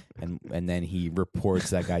bank and then he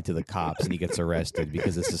reports that guy to the cops and he gets arrested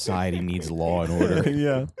because the society needs law and order.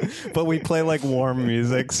 Yeah, but we play like warm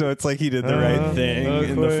music, so it's like he did the right thing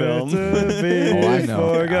in the film. Oh, I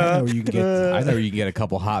know. I know you can get a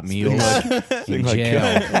couple hot meals in Sing like jail.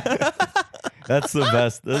 That's the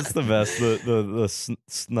best. That's the best. The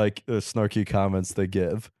snarky comments they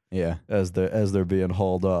give Yeah. as they're being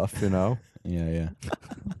hauled off. You know. Yeah.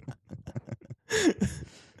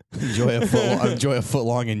 enjoy a foot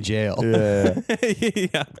long in jail. Yeah.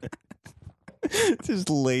 Yeah, just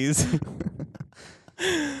lazy. Do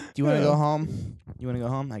you want to go home?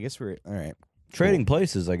 I guess we're all right. Trading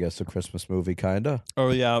Places, I guess, a Christmas movie, kinda.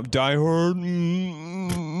 Oh yeah, Die Hard. I'm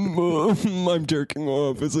jerking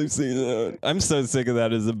off as I say that. I'm so sick of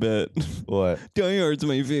that as a bit. What? Die Hard's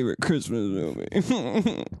my favorite Christmas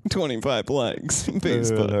movie. 25 likes. I haven't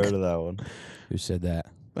Facebook. heard of that one. Who said that?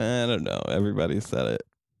 I don't know. Everybody said it.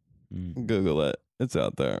 Google it. It's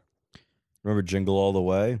out there. Remember Jingle All the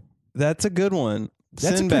Way? That's a good one.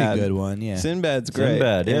 That's Sinbad. a pretty good one. Yeah. Sinbad's great.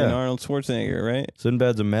 Sinbad, yeah. And Arnold Schwarzenegger, right?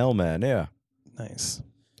 Sinbad's a mailman, yeah. Nice.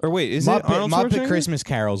 Or wait, is it Muppet, Arnold Muppet Schwarzenegger? Christmas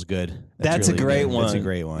Carol's good. That's really a great good. one. That's a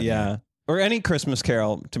great one. Yeah. Or any Christmas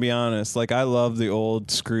Carol, to be honest. Like, I love the old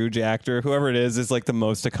Scrooge actor. Whoever it is like the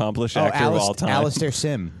most accomplished actor of all time. Alistair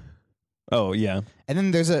Sim. Oh, yeah. And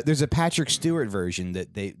then there's a Patrick Stewart version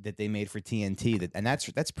that they made for TNT and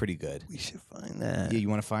that's pretty good. We should find that. Yeah, you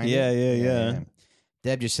want to find Yeah, it? yeah.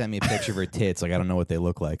 Deb just sent me a picture of her tits. Like I don't know what they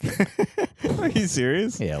look like. Are you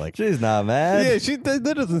serious? Yeah, like She's not mad. Yeah,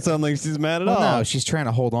 that doesn't sound like she's mad at well, all. no, she's trying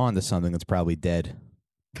to hold on to something that's probably dead.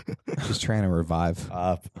 She's trying to revive.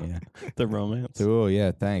 Up. Yeah. The romance. Oh yeah,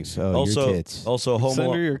 thanks. Oh, your Also, tits. also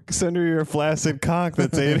Send her your flaccid cock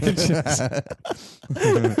that's 8 inches.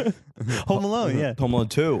 Home Alone, yeah. Home Alone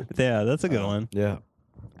 2. Yeah, that's a good one. Yeah.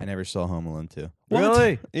 I never saw Home Alone 2.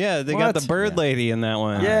 Really? Yeah, they What? got the bird lady in that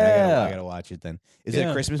one. Yeah. I gotta watch it then. Is it Yeah.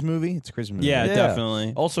 a Christmas movie? It's a Christmas movie. Yeah, Yeah.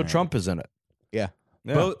 definitely. Also, Trump is in it. Yeah.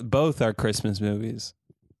 Yeah. Both are Christmas movies.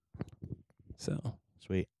 So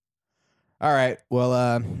Sweet. All right. Well,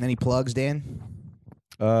 any plugs, Dan?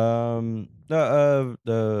 The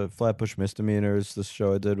Flatbush Misdemeanors, this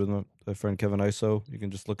show I did with my friend Kevin Iso. You can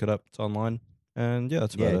just look it up. It's online. And yeah,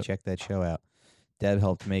 that's about it. Check that show out. Deb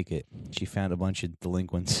helped make it. She found a bunch of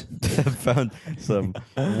delinquents. Found some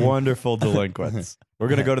wonderful delinquents. We're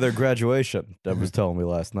going to go to their graduation, Deb was telling me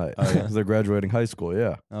last night. Oh, yeah? 'Cause they're graduating high school,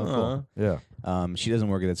 yeah. Oh, cool. Yeah. She doesn't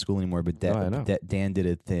work at that school anymore, but I know. Dan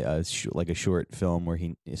did like a short film where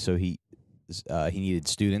he needed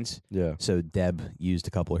students. Yeah. So Deb used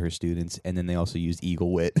a couple of her students, and then they also used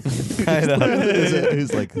Eagle Wit. I know.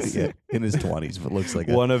 Who's like in his 20s, but looks like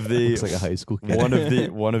looks like a high school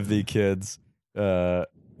kid. one of the kids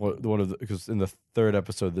because in the third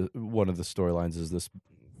episode one of the storylines is this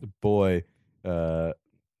boy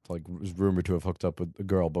like was rumored to have hooked up with a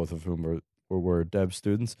girl, both of whom were Deb's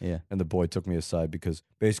students. Yeah. And the boy took me aside because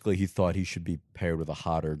basically he thought he should be paired with a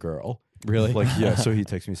hotter girl. Really? Like, yeah. So he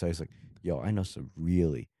takes me aside. He's like, yo, I know some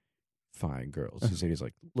really fine girls. He's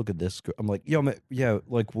like, look at this girl. I'm like, yo, man, yeah,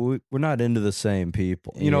 like we're not into the same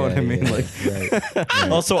people. You know what I mean? Yeah, Like, right.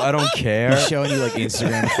 also, I don't care. He's showing you like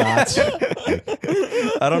Instagram thoughts.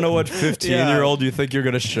 I don't know what 15-year-old you think you're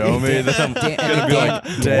going to show me. That I'm going to be like,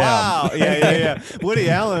 damn. wow. Yeah. Woody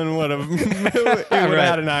Allen would have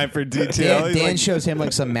had an eye for detail. He's Dan like, shows him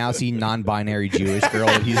like some mousy non-binary Jewish girl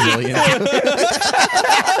that he's really into.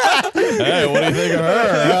 Hey, what do you think of her?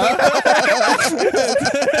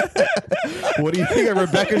 Huh? What do you think of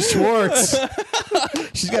Rebecca Schwartz?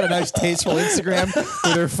 She's got a nice, tasteful Instagram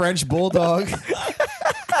with her French bulldog.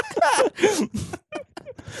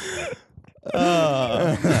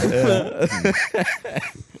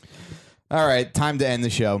 All right, time to end the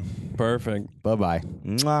show. perfect. Bye-bye.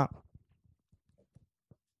 Mwah.